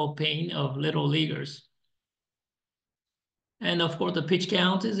medial elbow pain of little leaguers. And of course, the pitch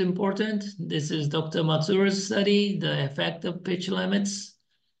count is important. This is Dr. Matsura's study, the effect of pitch limits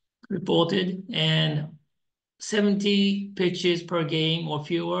reported, and 70 pitches per game or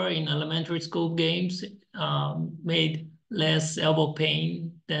fewer in elementary school games made less elbow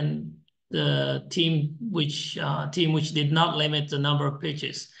pain than the team which did not limit the number of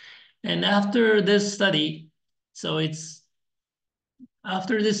pitches. And after this study,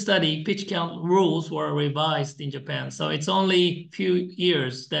 after this study, pitch count rules were revised in Japan. So it's only a few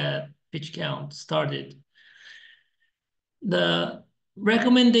years that pitch count started. The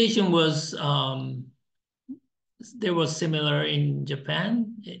recommendation was, there was similar in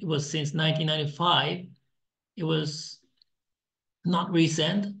Japan. It was since 1995. It was not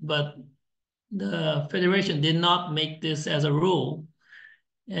recent, but the federation did not make this as a rule.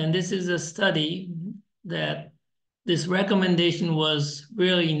 And this is a study that this recommendation was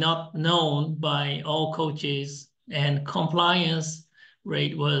really not known by all coaches, and compliance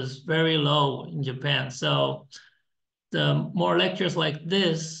rate was very low in Japan. So the more lectures like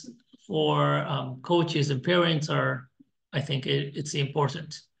this for coaches and parents are, I think it's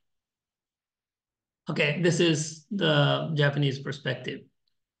important. Okay, this is the Japanese perspective.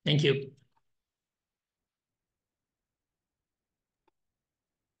 Thank you.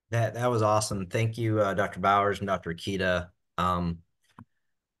 That was awesome. Thank you, Dr. Bowers and Dr. Kida.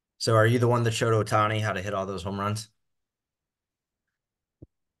 So are you the one that showed Otani how to hit all those home runs?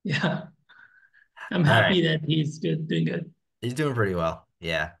 Yeah, I'm happy that he's good, doing good. He's doing pretty well.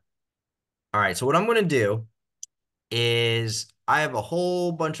 Yeah. All right. So what I'm going to do is I have a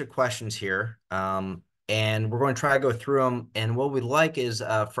whole bunch of questions here, and we're going to try to go through them. And what we'd like is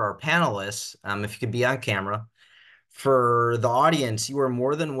for our panelists, if you could be on camera, For the audience, you are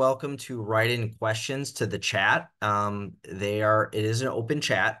more than welcome to write in questions to the chat. It is an open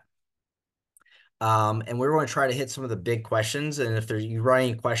chat. And we're going to try to hit some of the big questions. And if you write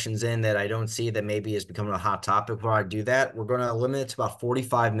any questions in that I don't see that maybe is becoming a hot topic before I do that, we're going to limit it to about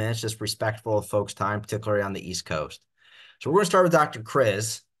 45 minutes, just respectful of folks' time, particularly on the East Coast. So we're going to start with Dr.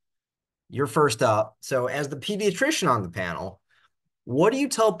 Kriz. You're first up. So as the pediatrician on the panel, what do you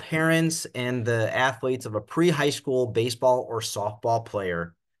tell parents and the athletes of a pre-high school baseball or softball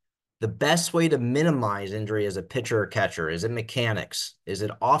player the best way to minimize injury as a pitcher or catcher? Is it mechanics? Is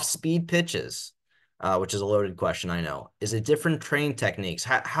it off-speed pitches? Which is a loaded question, I know. Is it different training techniques?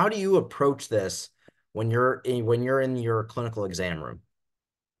 How do you approach this when you're in your clinical exam room?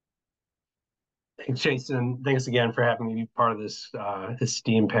 Thanks, Jason. Thanks again for having me be part of this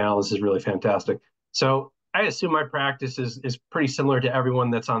esteemed panel. This is really fantastic. So I assume my practice is pretty similar to everyone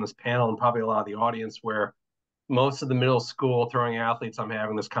that's on this panel and probably a lot of the audience, where most of the middle school throwing athletes I'm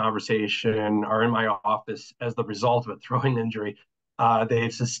having this conversation are in my office as the result of a throwing injury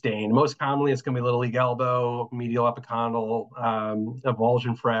they've sustained. Most commonly, it's going to be little league elbow, medial epicondyle,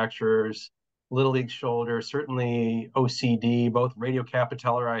 avulsion fractures, little league shoulder, certainly OCD, both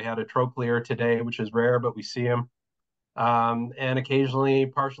radiocapitellar. I had a trochlear today, which is rare, but we see them. And occasionally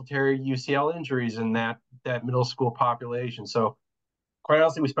partial tear UCL injuries in that middle school population. So quite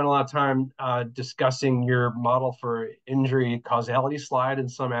honestly, we spent a lot of time discussing your model for injury causality slide in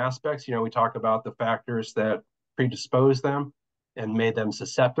some aspects. We talk about the factors that predispose them and made them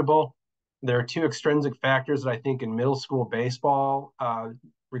susceptible. There are two extrinsic factors that I think in middle school baseball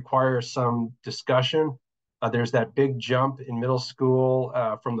require some discussion. There's that big jump in middle school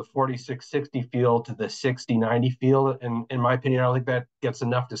from the 46-60 field to the 60-90 field. And in my opinion, I don't think that gets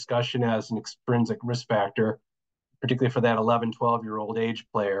enough discussion as an extrinsic risk factor, particularly for that 11, 12-year-old age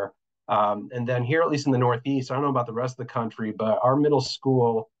player. And then here, at least in the Northeast, I don't know about the rest of the country, but our middle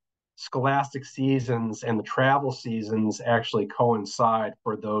school scholastic seasons and the travel seasons actually coincide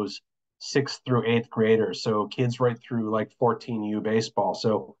for those 6th through 8th graders. So kids right through like 14U baseball.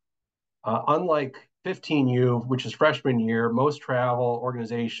 So unlike 15U, which is freshman year, most travel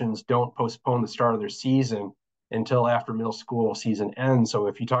organizations don't postpone the start of their season until after middle school season ends. So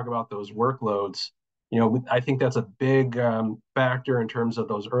if you talk about those workloads, I think that's a big factor in terms of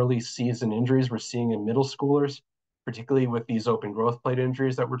those early season injuries we're seeing in middle schoolers, particularly with these open growth plate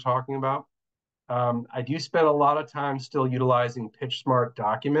injuries that we're talking about. I do spend a lot of time still utilizing PitchSmart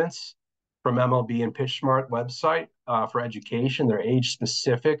documents from MLB and PitchSmart website for education. They're age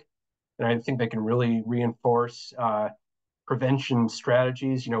specific, and I think they can really reinforce prevention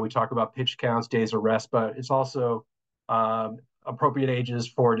strategies. We talk about pitch counts, days of rest, but it's also appropriate ages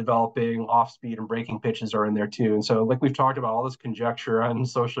for developing off-speed and breaking pitches are in there too. And so, like we've talked about, all this conjecture on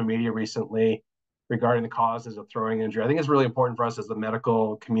social media recently regarding the causes of throwing injury, I think it's really important for us as the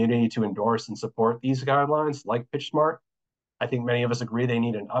medical community to endorse and support these guidelines like PitchSmart. I think many of us agree they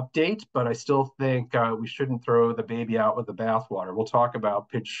need an update, but I still think we shouldn't throw the baby out with the bathwater. We'll talk about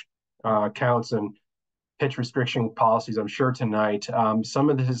pitch counts and pitch restriction policies, I'm sure, tonight.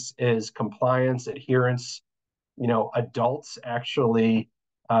 Some of this is compliance, adherence, adults actually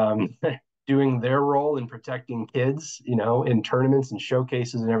doing their role in protecting kids, in tournaments and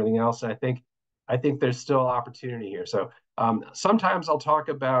showcases and everything else. And I think there's still opportunity here. So sometimes I'll talk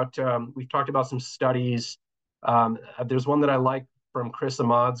about, we've talked about some studies. There's one that I like from Chris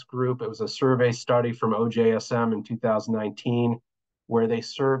Ahmad's group. It was a survey study from OJSM in 2019, where they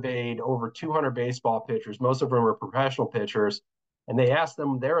surveyed over 200 baseball pitchers. Most of them were professional pitchers. And they asked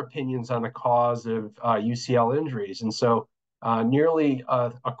them their opinions on the cause of UCL injuries. And so nearly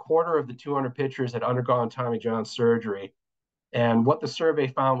a quarter of the 200 pitchers had undergone Tommy John surgery. And what the survey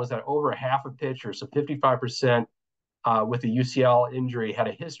found was that over half of pitchers, so 55% with a UCL injury, had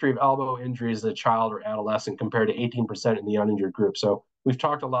a history of elbow injuries as a child or adolescent, compared to 18% in the uninjured group. So we've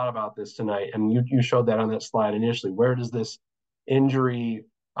talked a lot about this tonight, and you showed that on that slide initially. Where does this injury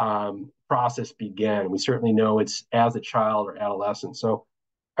process begin? We certainly know it's as a child or adolescent. So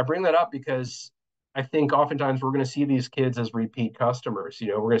I bring that up because I think oftentimes we're going to see these kids as repeat customers.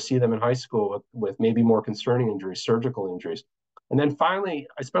 We're going to see them in high school with maybe more concerning injuries, surgical injuries. And then finally,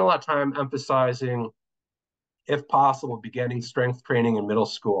 I spent a lot of time emphasizing, if possible, beginning strength training in middle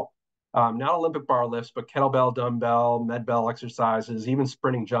school. Not Olympic bar lifts, but kettlebell, dumbbell, med bell exercises, even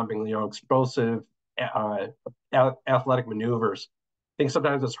sprinting, jumping, explosive athletic maneuvers. I think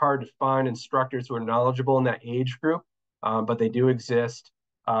sometimes it's hard to find instructors who are knowledgeable in that age group, but they do exist.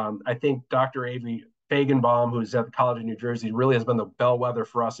 I think Dr. Avery Fagenbaum, who's at the College of New Jersey, really has been the bellwether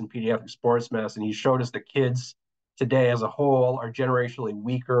for us in pediatric sports medicine. He showed us that kids today as a whole are generationally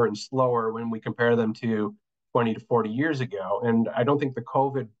weaker and slower when we compare them to 20 to 40 years ago. And I don't think the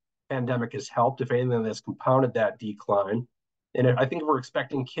COVID pandemic has helped. If anything, that's compounded that decline. And I think if we're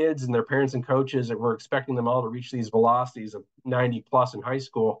expecting kids and their parents and coaches, and we're expecting them all to reach these velocities of 90 plus in high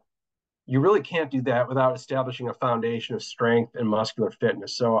school, you really can't do that without establishing a foundation of strength and muscular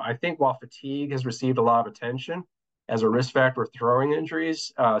fitness. So I think while fatigue has received a lot of attention as a risk factor of throwing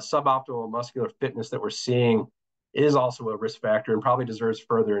injuries, suboptimal muscular fitness that we're seeing is also a risk factor and probably deserves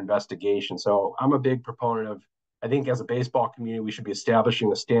further investigation. So I'm a big proponent of, I think as a baseball community, we should be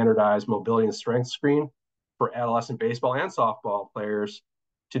establishing a standardized mobility and strength screen for adolescent baseball and softball players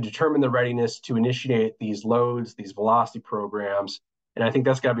to determine the readiness to initiate these loads, these velocity programs. And I think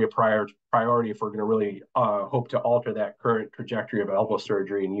that's got to be a priority if we're going to really hope to alter that current trajectory of elbow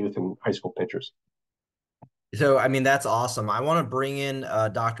surgery in youth and high school pitchers. So, I mean, that's awesome. I want to bring in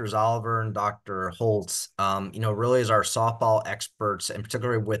Drs. Oliver and Dr. Holtz, really as our softball experts, and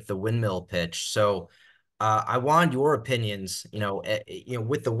particularly with the windmill pitch. So I want your opinions,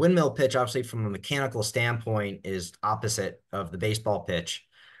 with the windmill pitch, obviously from a mechanical standpoint is opposite of the baseball pitch.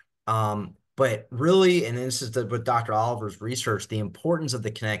 But really, and this is with Dr. Oliver's research, the importance of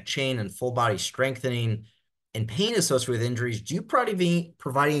the kinetic chain and full body strengthening and pain associated with injuries. Do you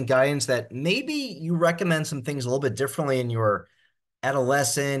providing guidance that maybe you recommend some things a little bit differently in your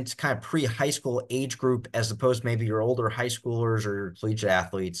adolescent, kind of pre-high school age group, as opposed to maybe your older high schoolers or your collegiate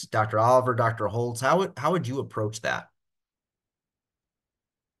athletes? Dr. Oliver, Dr. Holtz, how would you approach that?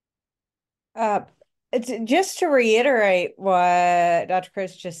 It's just to reiterate what Dr.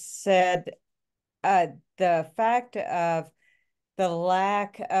 Kriz just said, the fact of the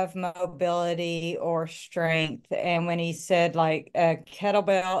lack of mobility or strength. And when he said like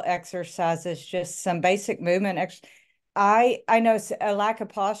kettlebell exercises, just some basic movement. I know a lack of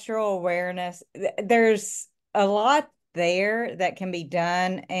postural awareness. There's a lot there that can be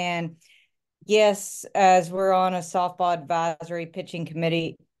done. And yes, as we're on a softball advisory pitching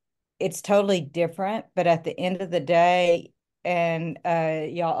committee, it's totally different. But at the end of the day, and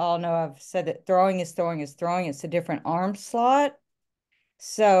y'all all know I've said that throwing is throwing is throwing. It's a different arm slot.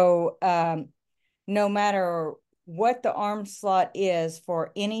 So no matter what the arm slot is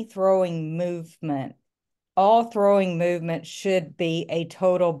for any throwing movement, all throwing movement should be a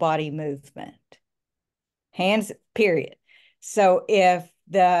total body movement. Hands, period. So if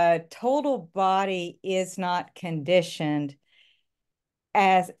the total body is not conditioned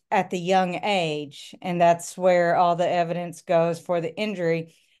as at the young age, and that's where all the evidence goes for the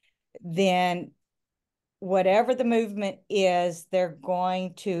injury, then whatever the movement is, they're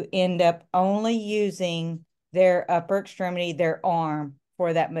going to end up only using their upper extremity, their arm,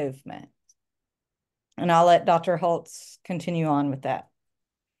 for that movement. And I'll let Dr. Holtz continue on with that.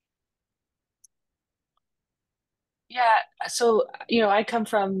 Yeah, so, I come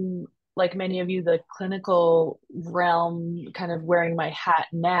from, like many of you, the clinical realm, kind of wearing my hat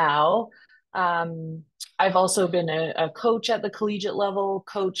now. I've also been a coach at the collegiate level,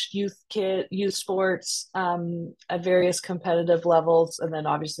 coached youth sports at various competitive levels, and then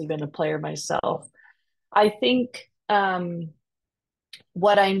obviously been a player myself. I think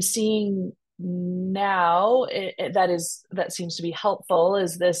what I'm seeing now that seems to be helpful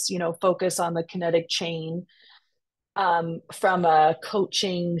is this, focus on the kinetic chain from a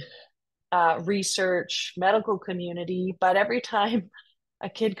coaching, research, medical community. But every time a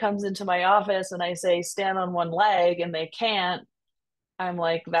kid comes into my office and I say, stand on one leg, and they can't, I'm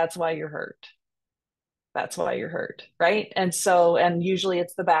like, that's why you're hurt. That's why you're hurt. Right. And usually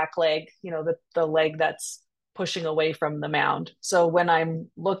it's the back leg, the leg that's pushing away from the mound. So when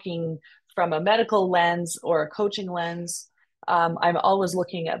I'm looking from a medical lens or a coaching lens, I'm always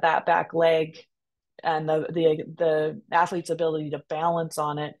looking at that back leg and the athlete's ability to balance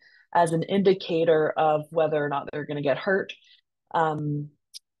on it as an indicator of whether or not they're going to get hurt.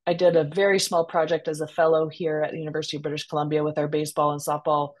 I did a very small project as a fellow here at the University of British Columbia with our baseball and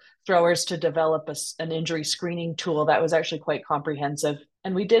softball throwers to develop an injury screening tool that was actually quite comprehensive.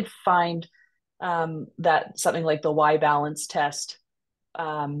 And we did find that something like the Y balance test,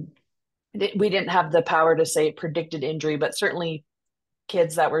 we didn't have the power to say it predicted injury, but certainly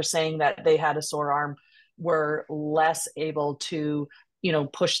kids that were saying that they had a sore arm were less able to,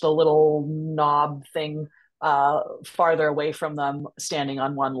 push the little knob thing farther away from them standing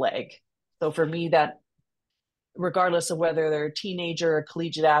on one leg. So for me, that regardless of whether they're a teenager or a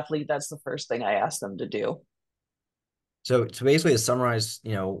collegiate athlete, that's the first thing I ask them to do. So basically to summarize,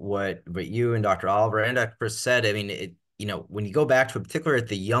 what you and Dr. Oliver and Dr. Kriz said, I mean, when you go back to it, particularly at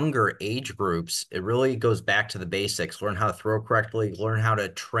the younger age groups, it really goes back to the basics. Learn how to throw correctly, learn how to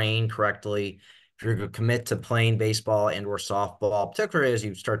train correctly. If you're going to commit to playing baseball and or softball, particularly as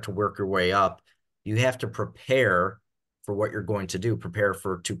you start to work your way up, You have to prepare for what you're going to do,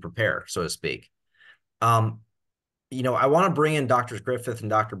 to prepare, so to speak. I want to bring in Drs. Griffith and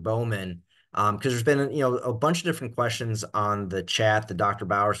Dr. Bowman, because there's been, a bunch of different questions on the chat that Dr.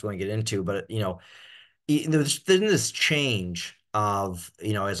 Bauer is going to get into, but, there's been this change of,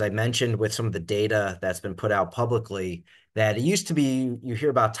 as I mentioned, with some of the data that's been put out publicly, that it used to be, you hear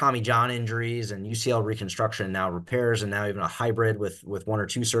about Tommy John injuries and UCL reconstruction and now repairs, and now even a hybrid with one or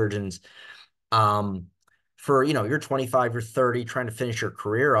two surgeons. You're 25, you're 30, trying to finish your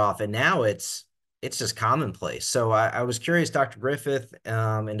career off, and now it's just commonplace. So I was curious, Dr. Griffith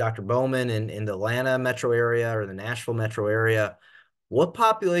and Dr. Bowman in the Atlanta metro area or the Nashville metro area, what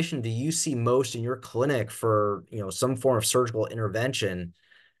population do you see most in your clinic for, some form of surgical intervention?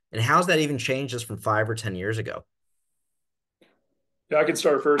 And how's that even changed just from 5 or 10 years ago? Yeah, I can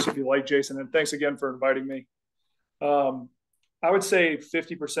start first if you like, Jason, and thanks again for inviting me. I would say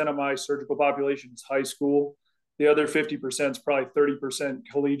 50% of my surgical population is high school. The other 50% is probably 30%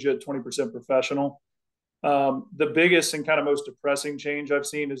 collegiate, 20% professional. The biggest and kind of most depressing change I've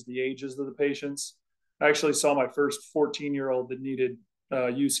seen is the ages of the patients. I actually saw my first 14-year-old that needed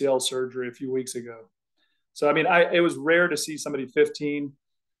UCL surgery a few weeks ago. So, it was rare to see somebody 15.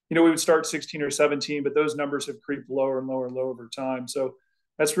 We would start 16 or 17, but those numbers have creeped lower and lower and lower over time. So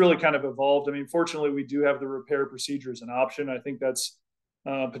that's really kind of evolved. Fortunately, we do have the repair procedure as an option. I think that's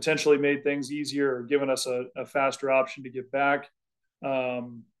potentially made things easier or given us a faster option to get back.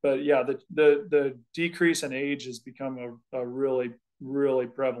 But yeah, the decrease in age has become a really, really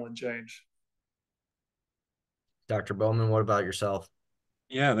prevalent change. Dr. Bowman, what about yourself?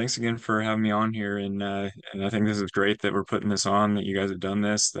 Yeah, thanks again for having me on here, and I think this is great that we're putting this on, that you guys have done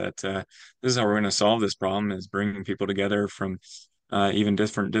this, that this is how we're going to solve this problem, is bringing people together from even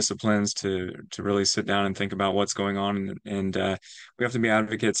different disciplines to really sit down and think about what's going on, and we have to be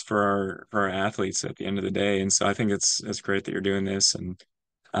advocates for our athletes at the end of the day. And so I think it's great that you're doing this, and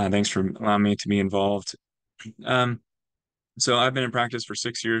thanks for allowing me to be involved. So I've been in practice for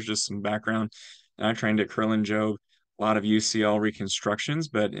 6 years, just some background. I trained at Krillin Joe, a lot of UCL reconstructions,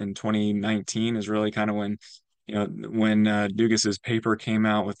 but in 2019 is really kind of when, Dugas's paper came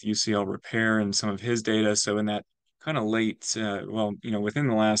out with UCL repair and some of his data. So in that kind of late, within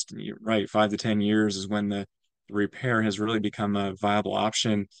the last, 5 to 10 years is when the repair has really become a viable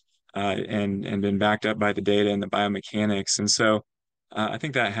option, and been backed up by the data and the biomechanics. And so I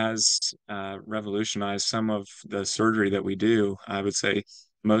think that has revolutionized some of the surgery that we do. I would say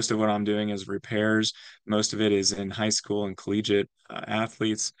most of what I'm doing is repairs. Most of it is in high school and collegiate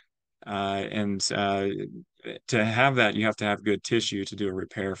athletes. And to have that, you have to have good tissue to do a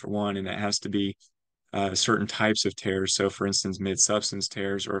repair, for one, and it has to be certain types of tears. So, for instance, mid-substance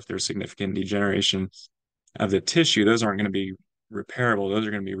tears, or if there's significant degeneration of the tissue, those aren't going to be repairable. Those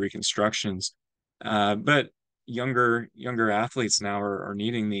are going to be reconstructions. But younger athletes now are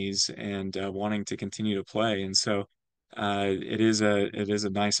needing these and wanting to continue to play, and so it is a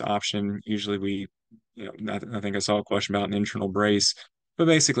nice option. Usually I think I saw a question about an internal brace, but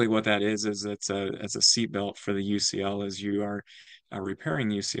basically what that is it's a seat belt for the UCL as you are repairing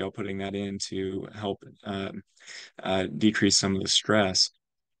the UCL, putting that in to help decrease some of the stress.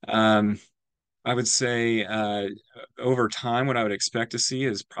 I would say over time, what I would expect to see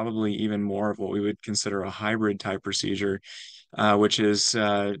is probably even more of what we would consider a hybrid type procedure, which is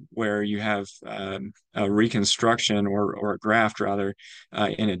where you have a reconstruction or a graft rather,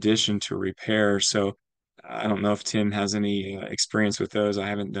 in addition to repair. So I don't know if Tim has any experience with those. I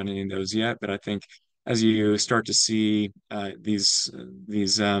haven't done any of those yet, but I think as you start to see these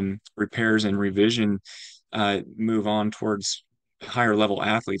repairs and revision move on towards higher level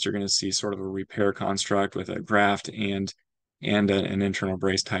athletes, are going to see sort of a repair construct with a graft and an internal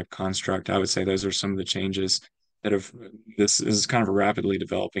brace type construct. I would say those are some of the changes that this is kind of a rapidly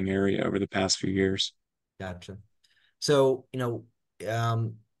developing area over the past few years. Gotcha. So,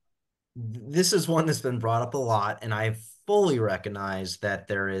 this is one that's been brought up a lot, and I fully recognize that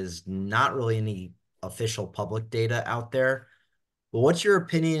there is not really any official public data out there. But what's your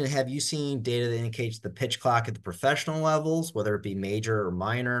opinion? Have you seen data that indicates the pitch clock at the professional levels, whether it be major or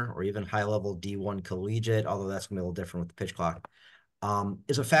minor, or even high level D1 collegiate, although that's going to be a little different with the pitch clock,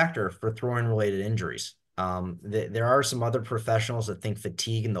 is a factor for throwing related injuries? There are some other professionals that think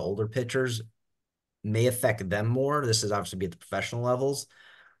fatigue in the older pitchers may affect them more. This is obviously be at the professional levels.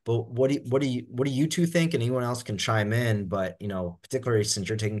 But what do you two think? And anyone else can chime in. But particularly since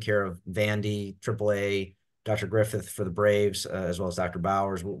you're taking care of Vandy, AAA, Dr. Griffith for the Braves, as well as Dr.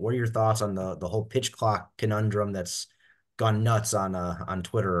 Bowers, what are your thoughts on the whole pitch clock conundrum that's gone nuts on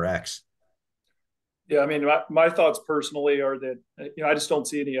Twitter or X? Yeah, I mean, my thoughts personally are that, I just don't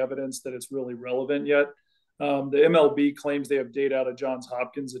see any evidence that it's really relevant yet. The MLB claims they have data out of Johns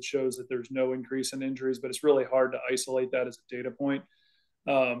Hopkins that shows that there's no increase in injuries, but it's really hard to isolate that as a data point.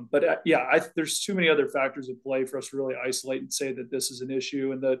 There's too many other factors at play for us to really isolate and say that this is an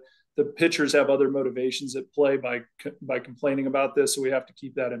issue, and that the pitchers have other motivations at play by complaining about this. So we have to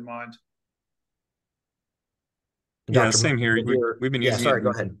keep that in mind. Yeah, Dr. same here. We've been using it. Go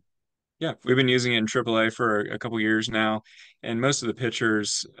ahead. Yeah, we've been using it in AAA for a couple years now, and most of the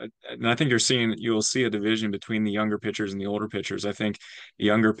pitchers, and I think you'll see a division between the younger pitchers and the older pitchers. I think the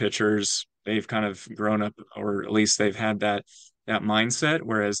younger pitchers, they've kind of grown up, or at least they've had that mindset,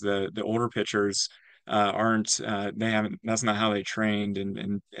 whereas the older pitchers aren't. They haven't. That's not how they trained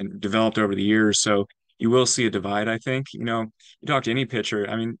and developed over the years. So you will see a divide. I think. You talk to any pitcher.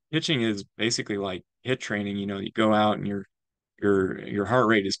 I mean, pitching is basically like hit training. You go out and your heart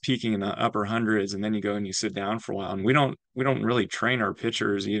rate is peaking in the upper hundreds, and then you go and you sit down for a while. And we don't really train our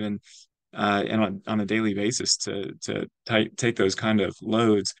pitchers even on a daily basis to take those kind of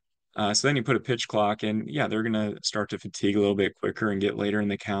loads. So then you put a pitch clock, and yeah, they're gonna start to fatigue a little bit quicker and get later in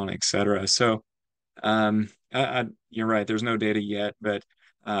the count, etc. So you're right. There's no data yet, but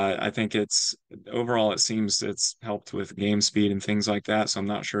I think overall it seems it's helped with game speed and things like that. So I'm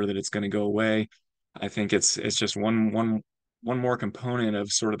not sure that it's going to go away. I think it's just one more component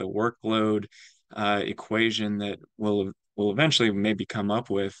of sort of the workload equation that will eventually maybe come up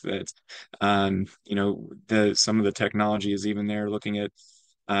with that. Some of the technology is even there, looking at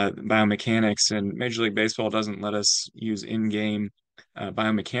biomechanics, and Major League Baseball doesn't let us use in-game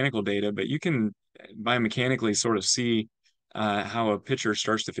biomechanical data, but you can biomechanically sort of see how a pitcher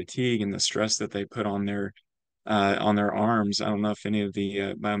starts to fatigue and the stress that they put on their arms. I don't know if any of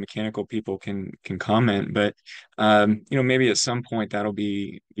the biomechanical people can comment, but maybe at some point that'll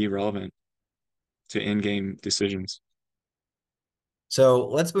be relevant to in-game decisions. So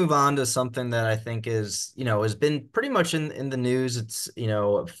let's move on to something that I think has been pretty much in the news. It's,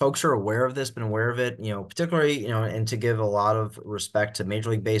 folks are aware of this, been aware of it, particularly, and to give a lot of respect to Major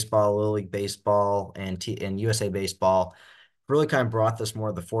League Baseball, Little League Baseball, and USA Baseball, really kind of brought this more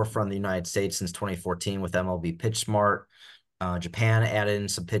to the forefront of the United States since 2014 with MLB Pitch Smart. Japan added in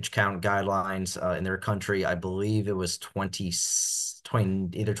some pitch count guidelines in their country. I believe it was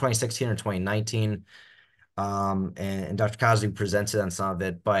either 2016 or 2019. And Dr. Kazu presented on some of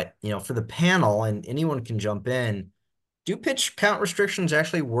it, but for the panel, and anyone can jump in, do pitch count restrictions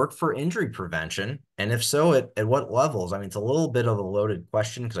actually work for injury prevention? And if so, at what levels? I mean, it's a little bit of a loaded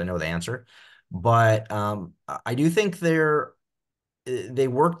question because I know the answer, but I do think they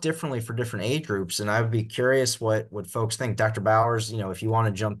work differently for different age groups, and I would be curious what folks think. Dr. Bowers, if you want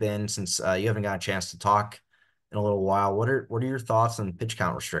to jump in, since you haven't got a chance to talk in a little while, what are your thoughts on pitch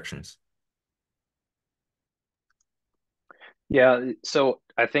count restrictions? Yeah, so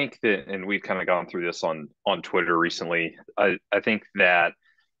I think that, and we've kind of gone through this on Twitter recently. I think that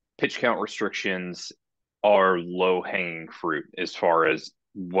pitch count restrictions are low hanging fruit as far as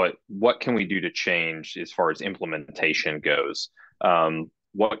what can we do to change as far as implementation goes.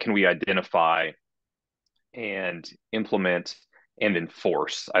 What can we identify and implement and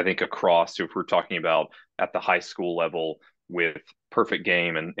enforce? I think across, if we're talking about at the high school level with Perfect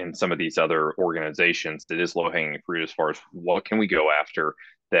Game and some of these other organizations, that is low hanging fruit as far as what can we go after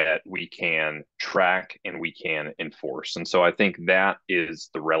that we can track and we can enforce. And so I think that is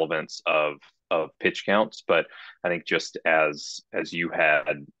the relevance of pitch counts. But I think just as you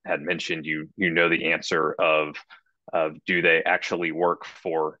had mentioned, you know the answer of do they actually work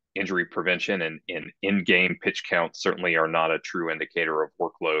for injury prevention, and in-game pitch counts certainly are not a true indicator of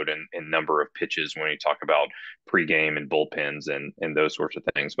workload and number of pitches when you talk about pregame and bullpens and those sorts of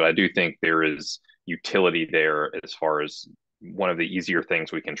things. But I do think there is utility there as far as one of the easier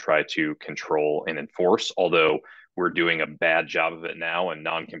things we can try to control and enforce, although we're doing a bad job of it now, and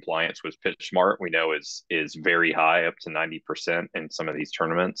non-compliance with pitch smart we know is very high, up to 90% in some of these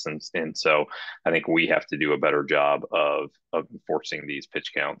tournaments, and so I think we have to do a better job of enforcing these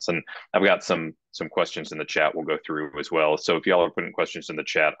pitch counts. And I've got some questions in the chat we'll go through as well, so if y'all are putting questions in the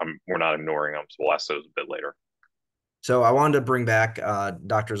chat, we're not ignoring them, so we'll ask those a bit later. So I wanted to bring back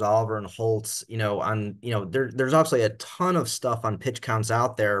Drs. Oliver and Holtz, there's obviously a ton of stuff on pitch counts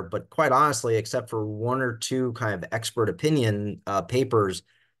out there, but quite honestly, except for one or two kind of expert opinion papers,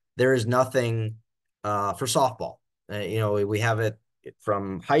 there is nothing for softball. We have it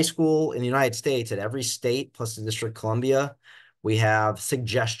from high school in the United States at every state plus the District of Columbia. We have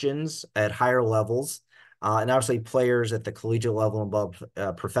suggestions at higher levels. And obviously players at the collegiate level and above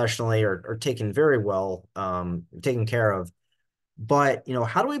professionally are taken very well, taken care of. But,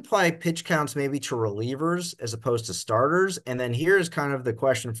 how do we apply pitch counts maybe to relievers as opposed to starters? And then here's kind of the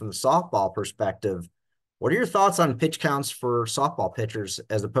question from the softball perspective. What are your thoughts on pitch counts for softball pitchers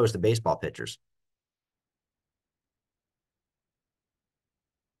as opposed to baseball pitchers?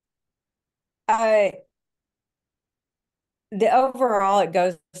 The overall, it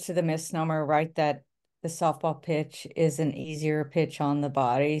goes to the misnomer, right? That the softball pitch is an easier pitch on the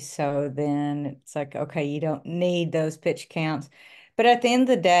body. So then it's like, okay, you don't need those pitch counts. But at the end of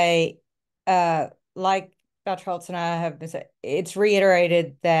the day, like Dr. Holtz and I have been saying, it's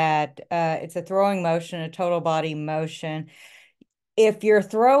reiterated that it's a throwing motion, a total body motion. If you're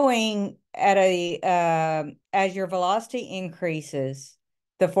throwing at as your velocity increases,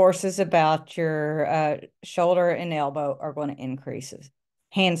 the forces about your shoulder and elbow are going to increase,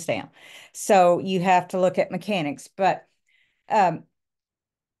 hands down. So you have to look at mechanics. But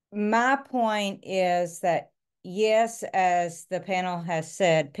my point is that, yes, as the panel has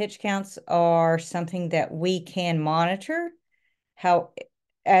said, pitch counts are something that we can monitor,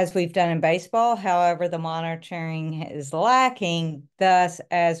 as we've done in baseball. However, the monitoring is lacking. Thus,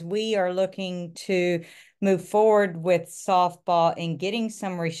 as we are looking to move forward with softball and getting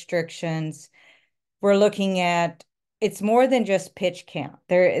some restrictions, we're looking at, it's more than just pitch count.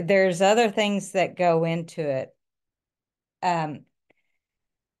 There's other things that go into it. And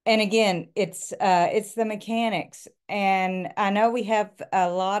again, it's the mechanics. And I know we have a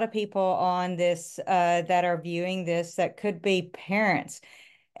lot of people on this that are viewing this that could be parents.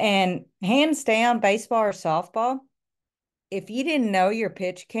 And hands down, baseball or softball, if you didn't know your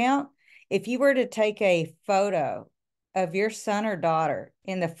pitch count, if you were to take a photo of your son or daughter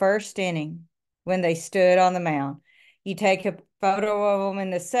in the first inning when they stood on the mound, you take a photo of them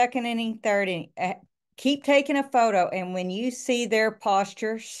in the second inning, third inning, keep taking a photo. And when you see their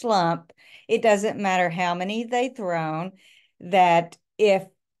posture slump, it doesn't matter how many they've thrown, that if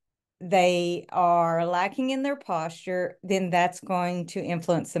they are lacking in their posture, then that's going to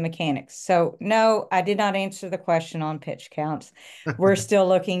influence the mechanics. So no, I did not answer the question on pitch counts. We're still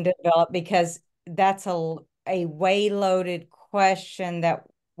looking to develop, because that's a way loaded question that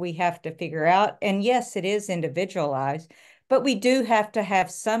we have to figure out. And yes, it is individualized, but we do have to have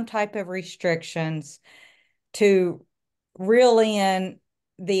some type of restrictions to reel in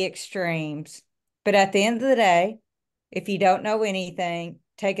the extremes. But at the end of the day, if you don't know anything,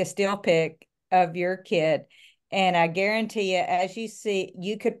 take a still pic of your kid. And I guarantee you, as you see,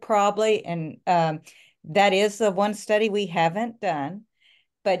 you could probably, and that is the one study we haven't done,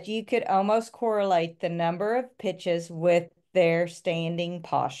 but you could almost correlate the number of pitches with their standing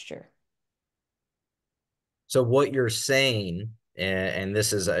posture. So what you're saying, and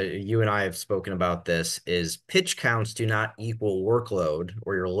this is, you and I have spoken about this, is pitch counts do not equal workload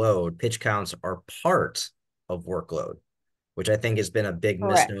or your load. Pitch counts are part of workload, which I think has been a big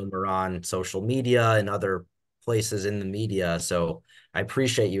misnomer on social media and other places in the media. So I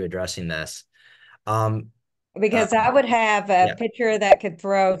appreciate you addressing this. Because I would have a pitcher that could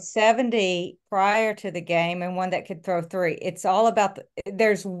throw 70 prior to the game and one that could throw 3. It's all about,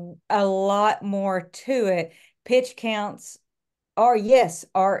 there's a lot more to it. Pitch counts are, yes,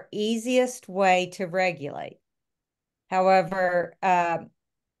 our easiest way to regulate. However,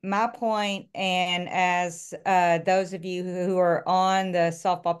 my point, and as those of you who are on the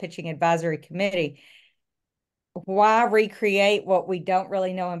softball pitching advisory committee, why recreate what we don't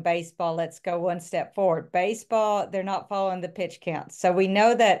really know in baseball? Let's go one step forward. Baseball, they're not following the pitch counts. So we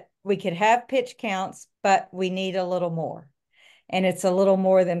know that we could have pitch counts, but we need a little more. And it's a little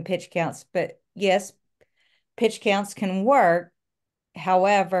more than pitch counts. But yes, pitch counts can work.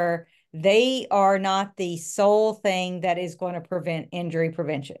 However, they are not the sole thing that is going to prevent injury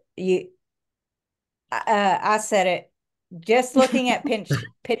prevention. I said it. Just looking at pitch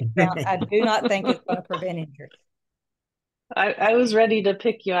count, I do not think it's going to prevent injury. I was ready to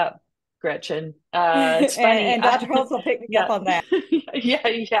pick you up, Gretchen. It's funny. And Dr. Holtz will pick me up on that.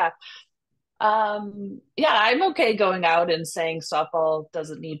 Yeah. I'm okay going out and saying softball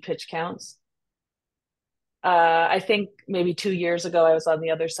doesn't need pitch counts. I think maybe 2 years ago, I was on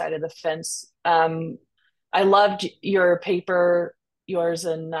the other side of the fence. I loved your paper, yours,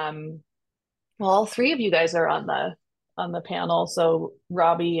 and all 3 of you guys are on the panel. So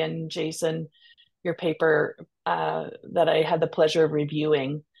Robbie and Jason, your paper that I had the pleasure of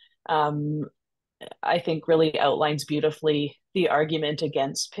reviewing, I think really outlines beautifully the argument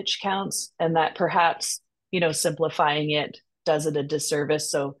against pitch counts, and that perhaps, simplifying it does it a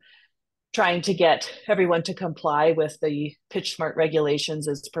disservice. So trying to get everyone to comply with the pitch smart regulations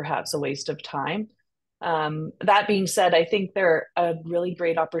is perhaps a waste of time. That being said, I think they're a really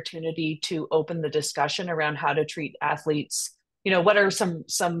great opportunity to open the discussion around how to treat athletes what are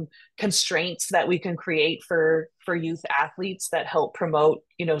some constraints that we can create for youth athletes that help promote,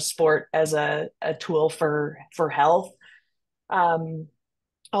 sport as a tool for health.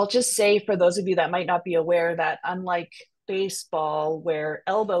 I'll just say, for those of you that might not be aware, that unlike baseball, where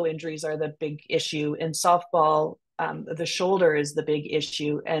elbow injuries are the big issue, in softball, the shoulder is the big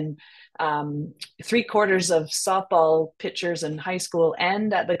issue. And 3/4 of softball pitchers in high school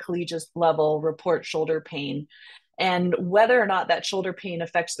and at the collegiate level report shoulder pain. And whether or not that shoulder pain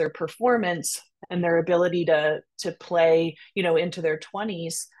affects their performance and their ability to play, into their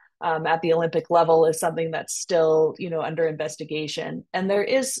 20s at the Olympic level is something that's still, under investigation. And there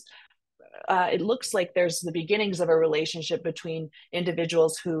is, it looks like there's the beginnings of a relationship between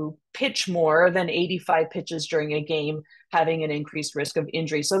individuals who pitch more than 85 pitches during a game having an increased risk of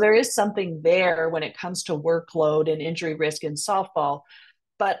injury. So there is something there when it comes to workload and injury risk in softball.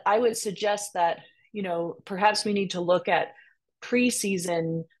 But I would suggest that, perhaps we need to look at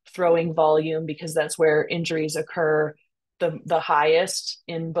preseason throwing volume, because that's where injuries occur the highest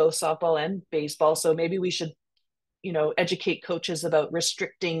in both softball and baseball. So maybe we should, educate coaches about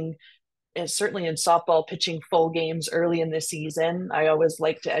restricting, and certainly in softball, pitching full games early in the season. I always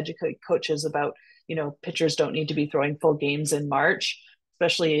like to educate coaches about, pitchers don't need to be throwing full games in March,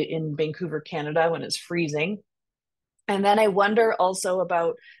 especially in Vancouver, Canada, when it's freezing. And then I wonder also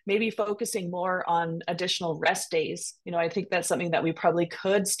about maybe focusing more on additional rest days. I think that's something that we probably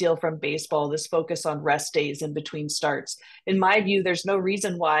could steal from baseball, this focus on rest days in between starts. In my view, there's no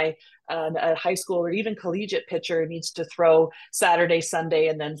reason why a high school or even collegiate pitcher needs to throw Saturday, Sunday,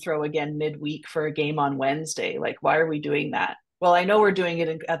 and then throw again midweek for a game on Wednesday. Like, why are we doing that? Well, I know we're doing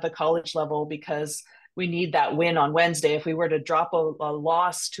it at the college level because we need that win on Wednesday. If we were to drop a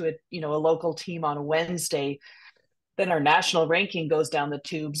loss to a local team on a Wednesday, then our national ranking goes down the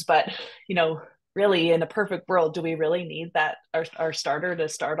tubes. But, really, in a perfect world, do we really need that our starter to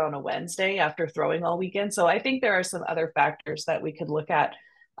start on a Wednesday after throwing all weekend? So I think there are some other factors that we could look at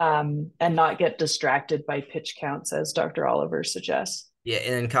and not get distracted by pitch counts, as Dr. Oliver suggests. Yeah,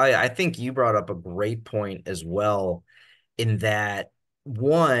 and Kaila, I think you brought up a great point as well, in that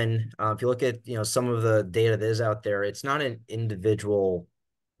one, if you look at some of the data that is out there, it's not an individual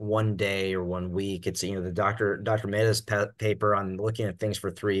one day or 1 week. It's the Dr. Mehta's paper on looking at things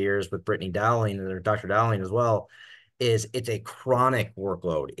for 3 years with Brittany Dowling and Dr. Dowling as well, it's a chronic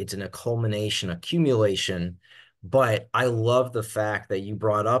workload. It's an accumulation. But I love the fact that you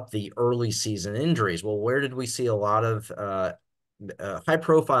brought up the early season injuries. Well, where did we see a lot of high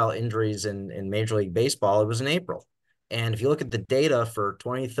profile injuries in Major League Baseball? It was in April. And if you look at the data for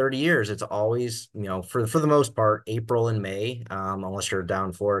 20, 30 years, it's always, for the most part, April and May, unless you're down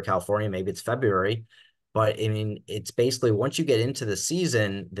in Florida, California, maybe it's February. But I mean, it's basically once you get into the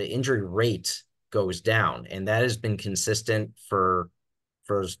season, the injury rate goes down. And that has been consistent for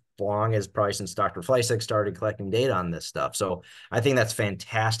as long as probably since Dr. Fleisig started collecting data on this stuff. So I think that's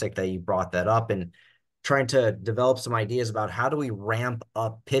fantastic that you brought that up, and trying to develop some ideas about how do we ramp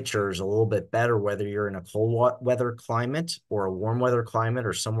up pitchers a little bit better, whether you're in a cold weather climate or a warm weather climate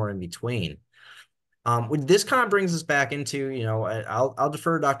or somewhere in between. This kind of brings us back into, I'll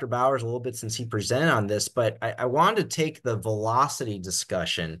defer to Dr. Bowers a little bit since he presented on this, but I wanted to take the velocity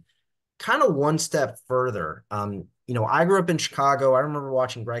discussion kind of one step further. I grew up in Chicago. I remember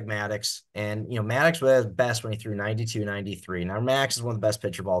watching Greg Maddux, and, Maddux was best when he threw 92, 93. Now, Maddux is one of the best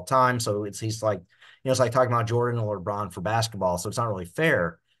pitchers of all time. So he's like, it's like talking about Jordan or LeBron for basketball. So it's not really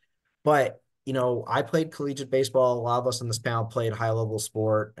fair. But, I played collegiate baseball. A lot of us on this panel played high level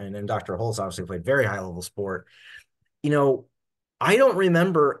sport. And then Dr. Holtz obviously played very high level sport. I don't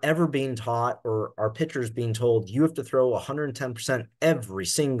remember ever being taught, or our pitchers being told, you have to throw 110% every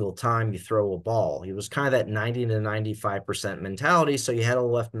single time you throw a ball. It was kind of that 90 to 95% mentality. So you had a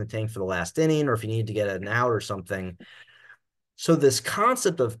left in the tank for the last inning, or if you needed to get an out or something. So this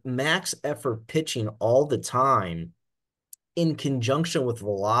concept of max effort pitching all the time in conjunction with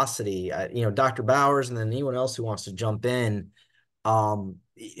velocity, Dr. Bowers, and then anyone else who wants to jump in,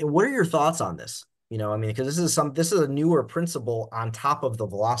 what are your thoughts on this? Because this is a newer principle on top of the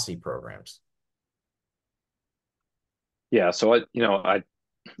velocity programs. Yeah, so I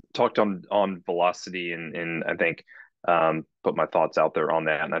talked on velocity, and I think put my thoughts out there on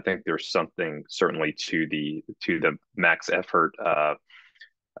that, and I think there's something certainly to the max effort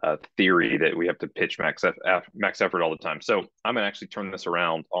theory that we have to pitch max effort all the time. So I'm gonna actually turn this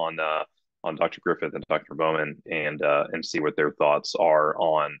around on Dr. Griffith and Dr. Bowman and see what their thoughts are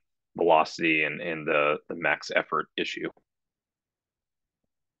on velocity and the max effort issue.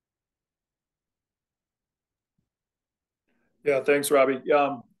 Yeah, thanks, Robbie.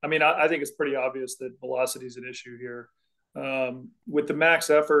 I think it's pretty obvious that velocity is an issue here. With the max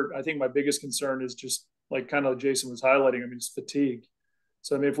effort, I think my biggest concern is just like kind of Jason was highlighting. I mean, it's fatigue.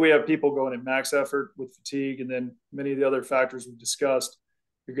 So I mean, if we have people going at max effort with fatigue, and then many of the other factors we've discussed,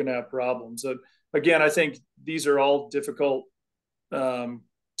 you're going to have problems. So again, I think these are all difficult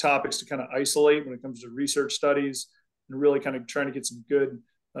topics to kind of isolate when it comes to research studies and really kind of trying to get some good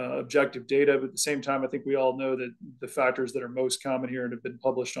objective data. But at the same time, I think we all know that the factors that are most common here and have been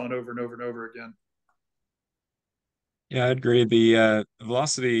published on over and over and over again. Yeah, I'd agree. The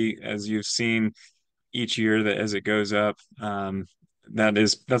velocity, as you've seen each year that as it goes up,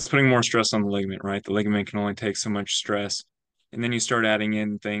 that's putting more stress on the ligament, right? The ligament can only take so much stress. And then you start adding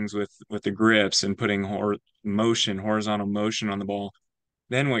in things with the grips and putting horizontal motion on the ball.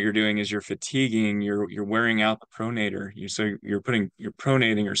 Then what you're doing is you're fatiguing, you're wearing out the pronator. You're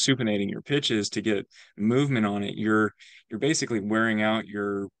pronating or supinating your pitches to get movement on it. You're basically wearing out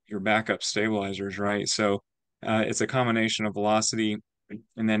your backup stabilizers, right? So it's a combination of velocity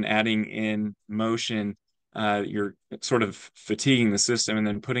and then adding in motion. You're sort of fatiguing the system and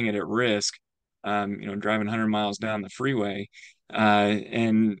then putting it at risk. Driving 100 miles down the freeway,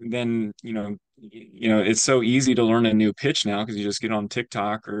 and then it's so easy to learn a new pitch now because you just get on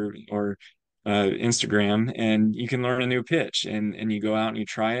TikTok or Instagram and you can learn a new pitch and you go out and you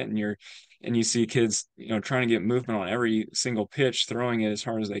try it and you see kids trying to get movement on every single pitch, throwing it as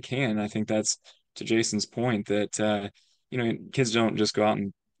hard as they can. I think that's to Jason's point that kids don't just go out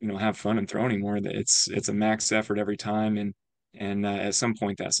and have fun and throw anymore. That it's a max effort every time and at some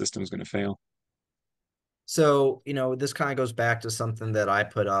point that system is going to fail. So, this kind of goes back to something that I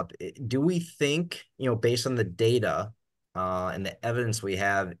put up. Do we think, based on the data and the evidence we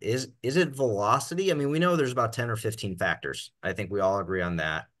have, is it velocity? I mean, we know there's about 10 or 15 factors. I think we all agree on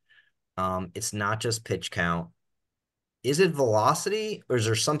that. It's not just pitch count. Is it velocity or is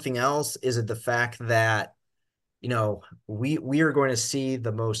there something else? Is it the fact that, we are going to see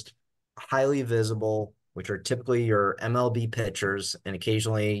the most highly visible, which are typically your MLB pitchers, and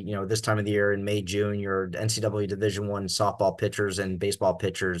occasionally, this time of the year in May, June, your NCAA Division I softball pitchers and baseball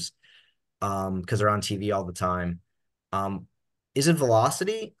pitchers, because they're on TV all the time. Is it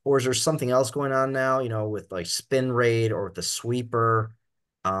velocity, or is there something else going on now, with like spin rate or with the sweeper?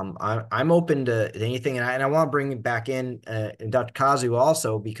 I'm open to anything, and I want to bring back in Dr. Kazu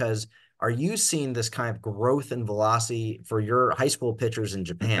also, because are you seeing this kind of growth in velocity for your high school pitchers in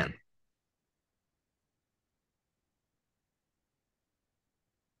Japan?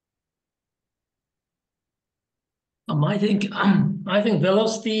 I think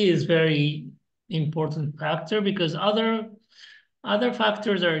velocity is very important factor because other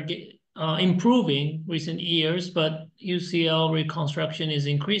factors are improving recent years, but UCL reconstruction is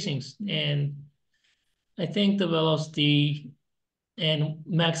increasing, and I think the velocity and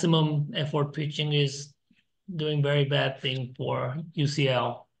maximum effort pitching is doing very bad thing for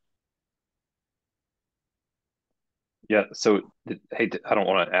UCL. Yeah. So, hey, I don't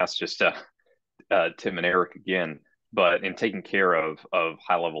want to ask just Tim and Eric again, but in taking care of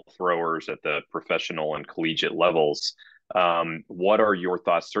high level throwers at the professional and collegiate levels, what are your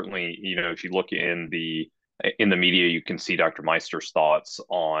thoughts? Certainly, if you look in the media, you can see Dr. Meister's thoughts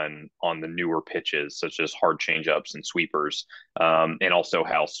on the newer pitches, such as hard changeups and sweepers, and also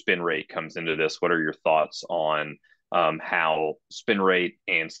how spin rate comes into this. What are your thoughts on how spin rate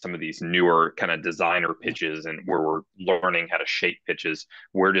and some of these newer kind of designer pitches and where we're learning how to shape pitches,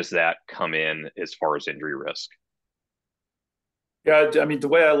 where does that come in as far as injury risk? Yeah, I mean, the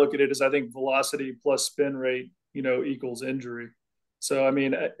way I look at it is I think velocity plus spin rate, equals injury. So, I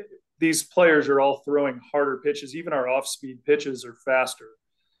mean, these players are all throwing harder pitches. Even our off-speed pitches are faster.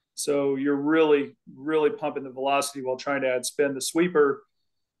 So you're really, really pumping the velocity while trying to add spin. The sweeper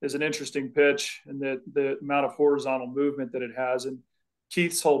is an interesting pitch and the amount of horizontal movement that it has. And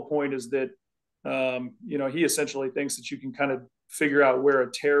Keith's whole point is that, he essentially thinks that you can kind of figure out where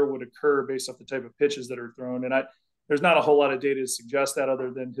a tear would occur based off the type of pitches that are thrown. And there's not a whole lot of data to suggest that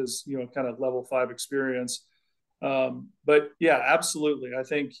other than his, kind of level 5 experience. But yeah, absolutely. I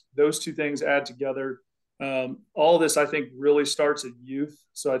think those two things add together. All of this, I think, really starts at youth.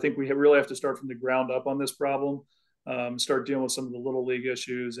 So I think we really have to start from the ground up on this problem, start dealing with some of the little league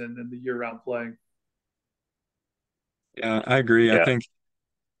issues and then the year-round playing. Yeah, I agree. Yeah.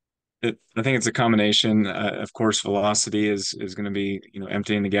 I think it's a combination. Of course, velocity is going to be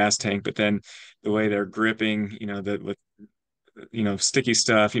emptying the gas tank, but then the way they're gripping, with sticky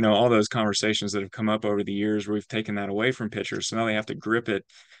stuff, all those conversations that have come up over the years where we've taken that away from pitchers. So now they have to grip it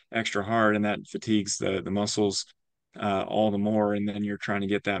extra hard, and that fatigues the muscles all the more. And then you're trying to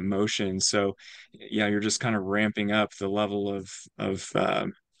get that motion. So yeah, you're just kind of ramping up the level of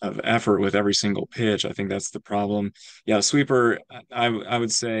of effort with every single pitch. I think that's the problem. Yeah, sweeper. I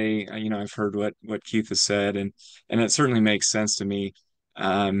would say, I've heard what Keith has said, and it certainly makes sense to me.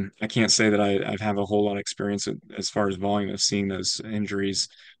 I can't say that I have a whole lot of experience as far as volume of seeing those injuries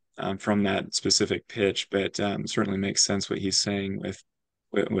from that specific pitch, but certainly makes sense what he's saying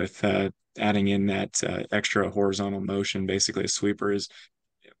with adding in that extra horizontal motion. Basically, a sweeper is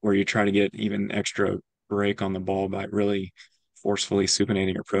where you try to get even extra break on the ball by really forcefully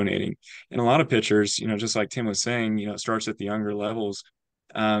supinating or pronating. And a lot of pitchers, just like Tim was saying, it starts at the younger levels.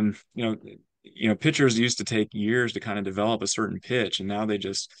 Um, you know, pitchers used to take years to kind of develop a certain pitch, and now they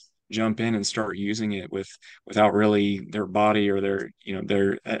just jump in and start using it without really their body or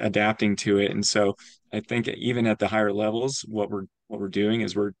they're adapting to it. And so I think even at the higher levels, what we're doing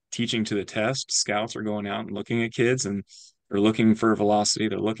is we're teaching to the test. Scouts are going out and looking at kids, and they're looking for velocity,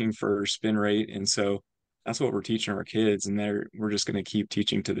 they're looking for spin rate. And so that's what we're teaching our kids. And we're just going to keep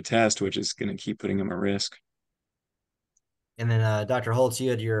teaching to the test, which is going to keep putting them at risk. And then Dr. Holtz, you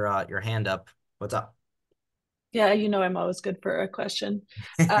had your hand up. What's up? Yeah, I'm always good for a question.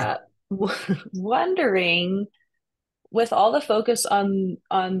 Uh, Wondering, with all the focus on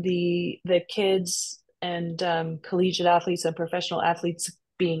the kids and collegiate athletes and professional athletes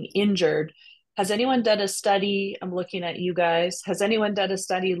being injured, has anyone done a study? I'm looking at you guys. Has anyone done a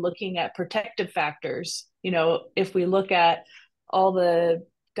study looking at protective factors? If we look at all the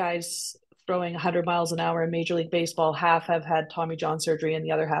guys throwing 100 miles an hour in Major League Baseball, half have had Tommy John surgery and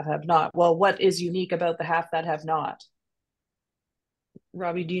the other half have not. Well, what is unique about the half that have not?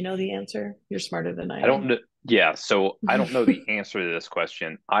 Robbie, do you know the answer? You're smarter than I am. I don't know. Yeah, so I don't know the answer to this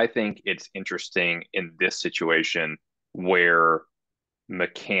question. I think it's interesting in this situation where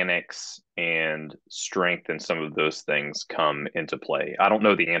mechanics and strength and some of those things come into play. I don't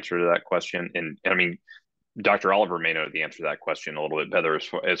know the answer to that question. And I mean, Dr. Oliver may know the answer to that question a little bit better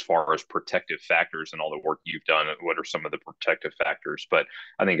as far as protective factors and all the work you've done. What are some of the protective factors? But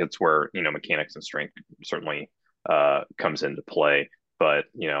I think it's where, mechanics and strength certainly comes into play. But,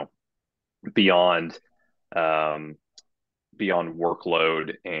 beyond um, beyond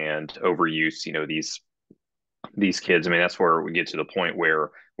workload and overuse, these kids, I mean, that's where we get to the point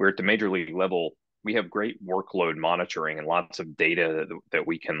where we're at the major league level. We have great workload monitoring and lots of data that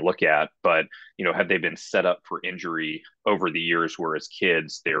we can look at. But, have they been set up for injury over the years where as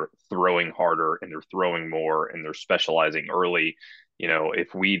kids, they're throwing harder and they're throwing more and they're specializing early?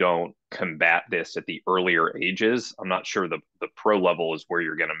 If we don't combat this at the earlier ages, I'm not sure the pro level is where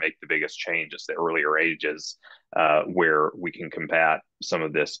you're going to make the biggest change. It's the earlier ages where we can combat some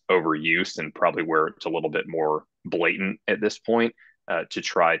of this overuse, and probably where it's a little bit more blatant at this point, to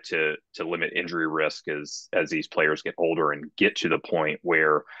try to limit injury risk as these players get older and get to the point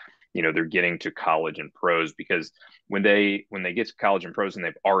where they're getting to college and pros. Because when they get to college and pros and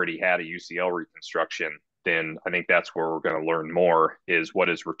they've already had a UCL reconstruction, then I think that's where we're going to learn more, is what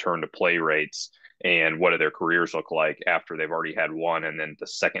is return to play rates and what do their careers look like after they've already had one, and then the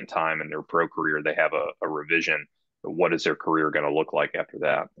second time in their pro career they have a revision. What is their career going to look like after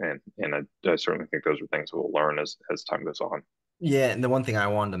that? And I certainly think those are things we'll learn as time goes on. Yeah, and the one thing I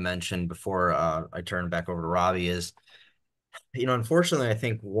wanted to mention before I turn back over to Robbie is, unfortunately, I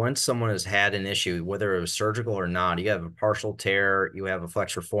think once someone has had an issue, whether it was surgical or not, you have a partial tear, you have a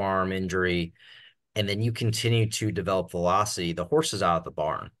flexor forearm injury, and then you continue to develop velocity, the horse is out of the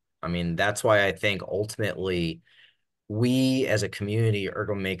barn. I mean, that's why I think ultimately we as a community are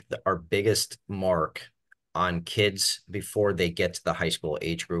going to make our biggest mark on kids before they get to the high school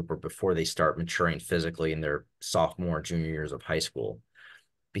age group or before they start maturing physically in their sophomore, junior years of high school.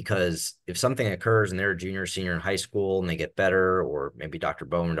 Because if something occurs and they're a junior, senior in high school and they get better, or maybe Dr.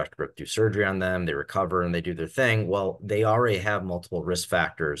 Bowman, Dr. Griffith do surgery on them, they recover and they do their thing, well, they already have multiple risk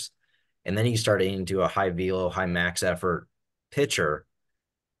factors. And then you start into a high velo, high max effort pitcher.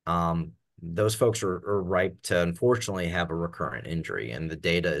 Those folks are ripe to unfortunately have a recurrent injury. And the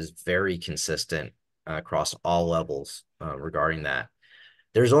data is very consistent across all levels regarding that.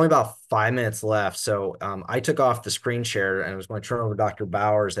 There's only about 5 minutes left. So I took off the screen share and I was going to turn over to Dr.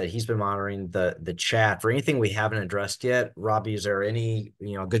 Bowers that he's been monitoring the chat for anything we haven't addressed yet. Robbie, is there any,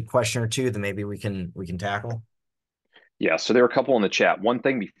 good question or two that maybe we can tackle? Yeah, so there are a couple in the chat. One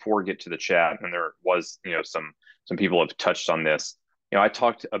thing before we get to the chat, and there was, some people have touched on this. I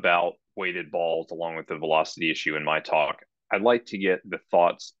talked about weighted balls along with the velocity issue in my talk. I'd like to get the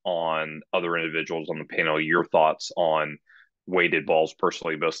thoughts on other individuals on the panel, your thoughts on weighted balls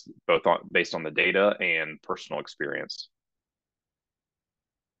personally, both based on the data and personal experience.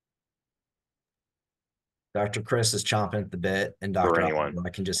 Dr. Kriz is chomping at the bit, and Dr. Oliver, I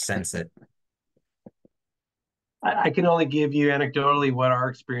can just sense it. I can only give you anecdotally what our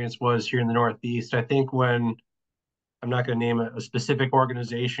experience was here in the Northeast. I think when I'm not going to name a specific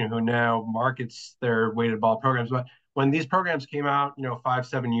organization who now markets their weighted ball programs, but when these programs came out, 5,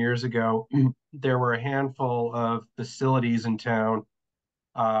 7 years ago, there were a handful of facilities in town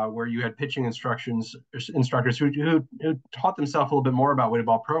where you had pitching instructors who taught themselves a little bit more about weighted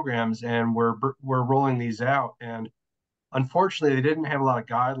ball programs and were rolling these out. And unfortunately, they didn't have a lot of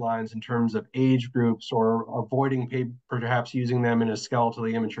guidelines in terms of age groups or avoiding perhaps using them in a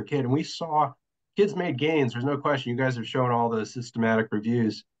skeletally immature kid. And we saw kids made gains. There's no question. You guys have shown all the systematic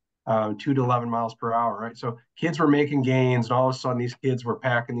reviews, 2 to 11 miles per hour, right? So kids were making gains, and all of a sudden these kids were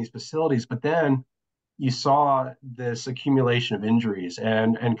packing these facilities. But then you saw this accumulation of injuries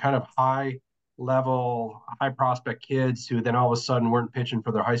and kind of high prospect kids who then all of a sudden weren't pitching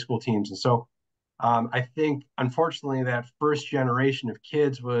for their high school teams. And so I think, unfortunately, that first generation of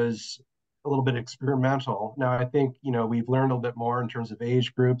kids was a little bit experimental. Now, I think, we've learned a little bit more in terms of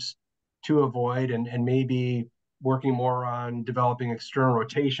age groups to avoid and maybe working more on developing external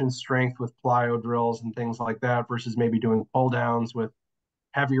rotation strength with plyo drills and things like that versus maybe doing pull downs with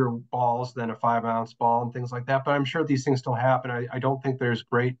heavier balls than a 5-ounce ball and things like that. But I'm sure these things still happen. I don't think there's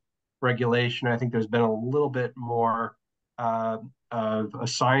great regulation. I think there's been a little bit more of a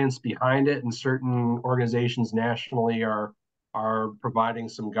science behind it, and certain organizations nationally are providing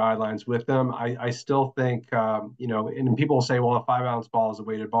some guidelines with them. I still think, and people say, well, a 5-ounce ball is a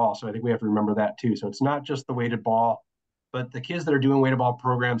weighted ball. So I think we have to remember that too. So it's not just the weighted ball, but the kids that are doing weighted ball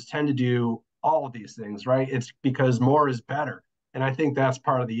programs tend to do all of these things, right? It's because more is better. And I think that's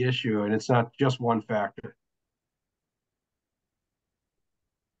part of the issue, and it's not just one factor.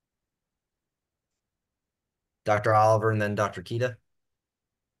 Dr. Oliver and then Dr. Kida.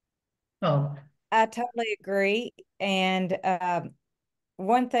 Oh, I totally agree. And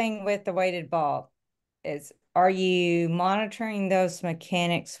one thing with the weighted ball is, are you monitoring those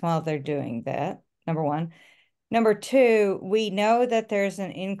mechanics while they're doing that? Number one. Number two, we know that there's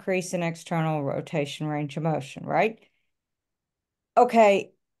an increase in external rotation range of motion, right?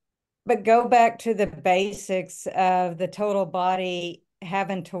 Okay, but go back to the basics of the total body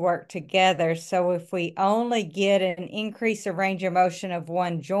having to work together. So if we only get an increase of range of motion of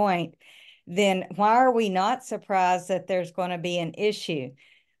one joint, then why are we not surprised that there's going to be an issue?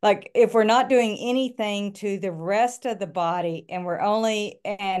 Like if we're not doing anything to the rest of the body and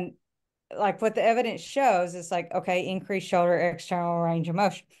like what the evidence shows is like, okay, increased shoulder external range of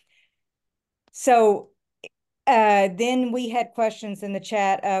motion. So then we had questions in the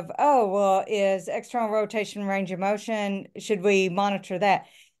chat of, oh, well, is external rotation range of motion, should we monitor that?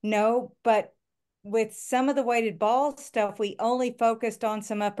 No, but with some of the weighted ball stuff, we only focused on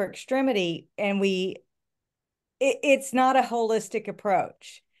some upper extremity, and it's not a holistic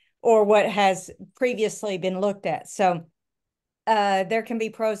approach or what has previously been looked at. So there can be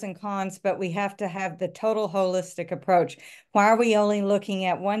pros and cons, but we have to have the total holistic approach. Why are we only looking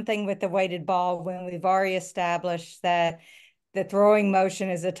at one thing with the weighted ball when we've already established that the throwing motion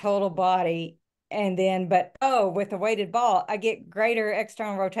is a total body? And then, with the weighted ball, I get greater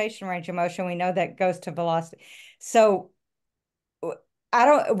external rotation range of motion. We know that goes to velocity. So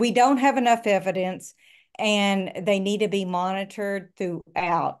we don't have enough evidence, and they need to be monitored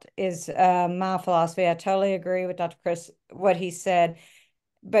throughout is my philosophy. I totally agree with Dr. Kriz, what he said,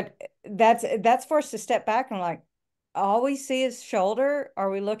 but that's for us to step back and like, all we see is shoulder. Are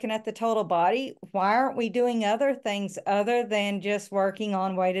we looking at the total body? Why aren't we doing other things other than just working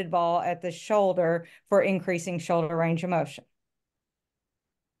on weighted ball at the shoulder for increasing shoulder range of motion?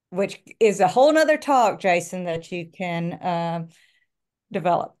 Which is a whole nother talk, Jason, that you can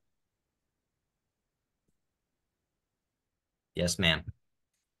develop. Yes, ma'am.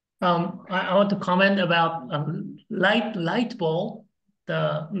 I want to comment about light ball,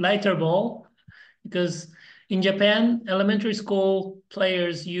 the lighter ball, because in Japan, elementary school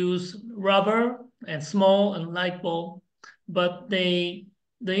players use rubber and small and light ball, but the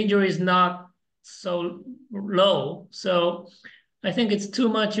injury is not so low. So I think it's too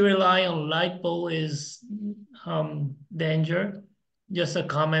much to rely on light ball is danger. Just a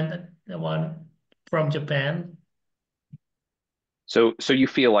comment, the one from Japan. So you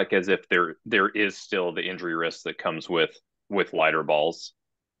feel like as if there is still the injury risk that comes with lighter balls?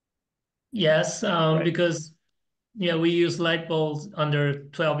 Yes, Right. because we use light balls under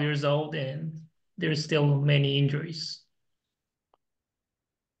 12 years old, and there's still many injuries.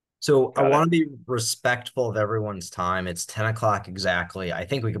 So I want to be respectful of everyone's time. It's 10 o'clock exactly. I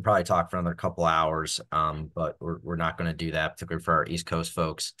think we could probably talk for another couple hours, but we're not going to do that, particularly for our East Coast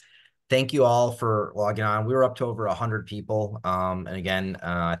folks. thank you all for logging on. We were up to over 100 people. And again,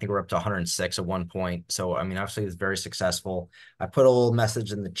 I think we're up to 106 at one point. So, I mean, obviously it's very successful. I put a little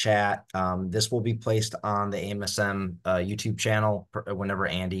message in the chat. This will be placed on the AMSSM YouTube channel whenever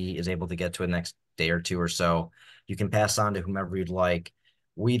Andy is able to get to it next day or two or so. You can pass on to whomever you'd like.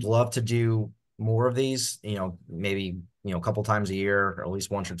 We'd love to do more of these, maybe, a couple times a year, or at least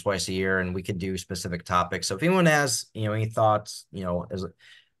once or twice a year, and we could do specific topics. So if anyone has, any thoughts,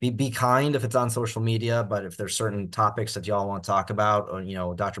 be kind if it's on social media, but if there's certain topics that y'all want to talk about,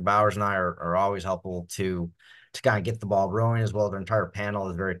 or, Dr. Bowers and I are always helpful to kind of get the ball rolling, as well as our entire panel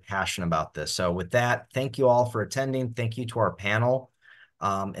is very passionate about this. So with that, thank you all for attending. Thank you to our panel.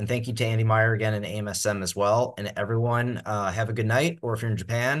 And thank you to Andy Meyer again and AMSSM as well. And everyone, have a good night, or if you're in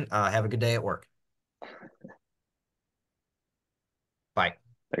Japan, have a good day at work. Bye.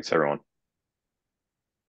 Thanks, everyone.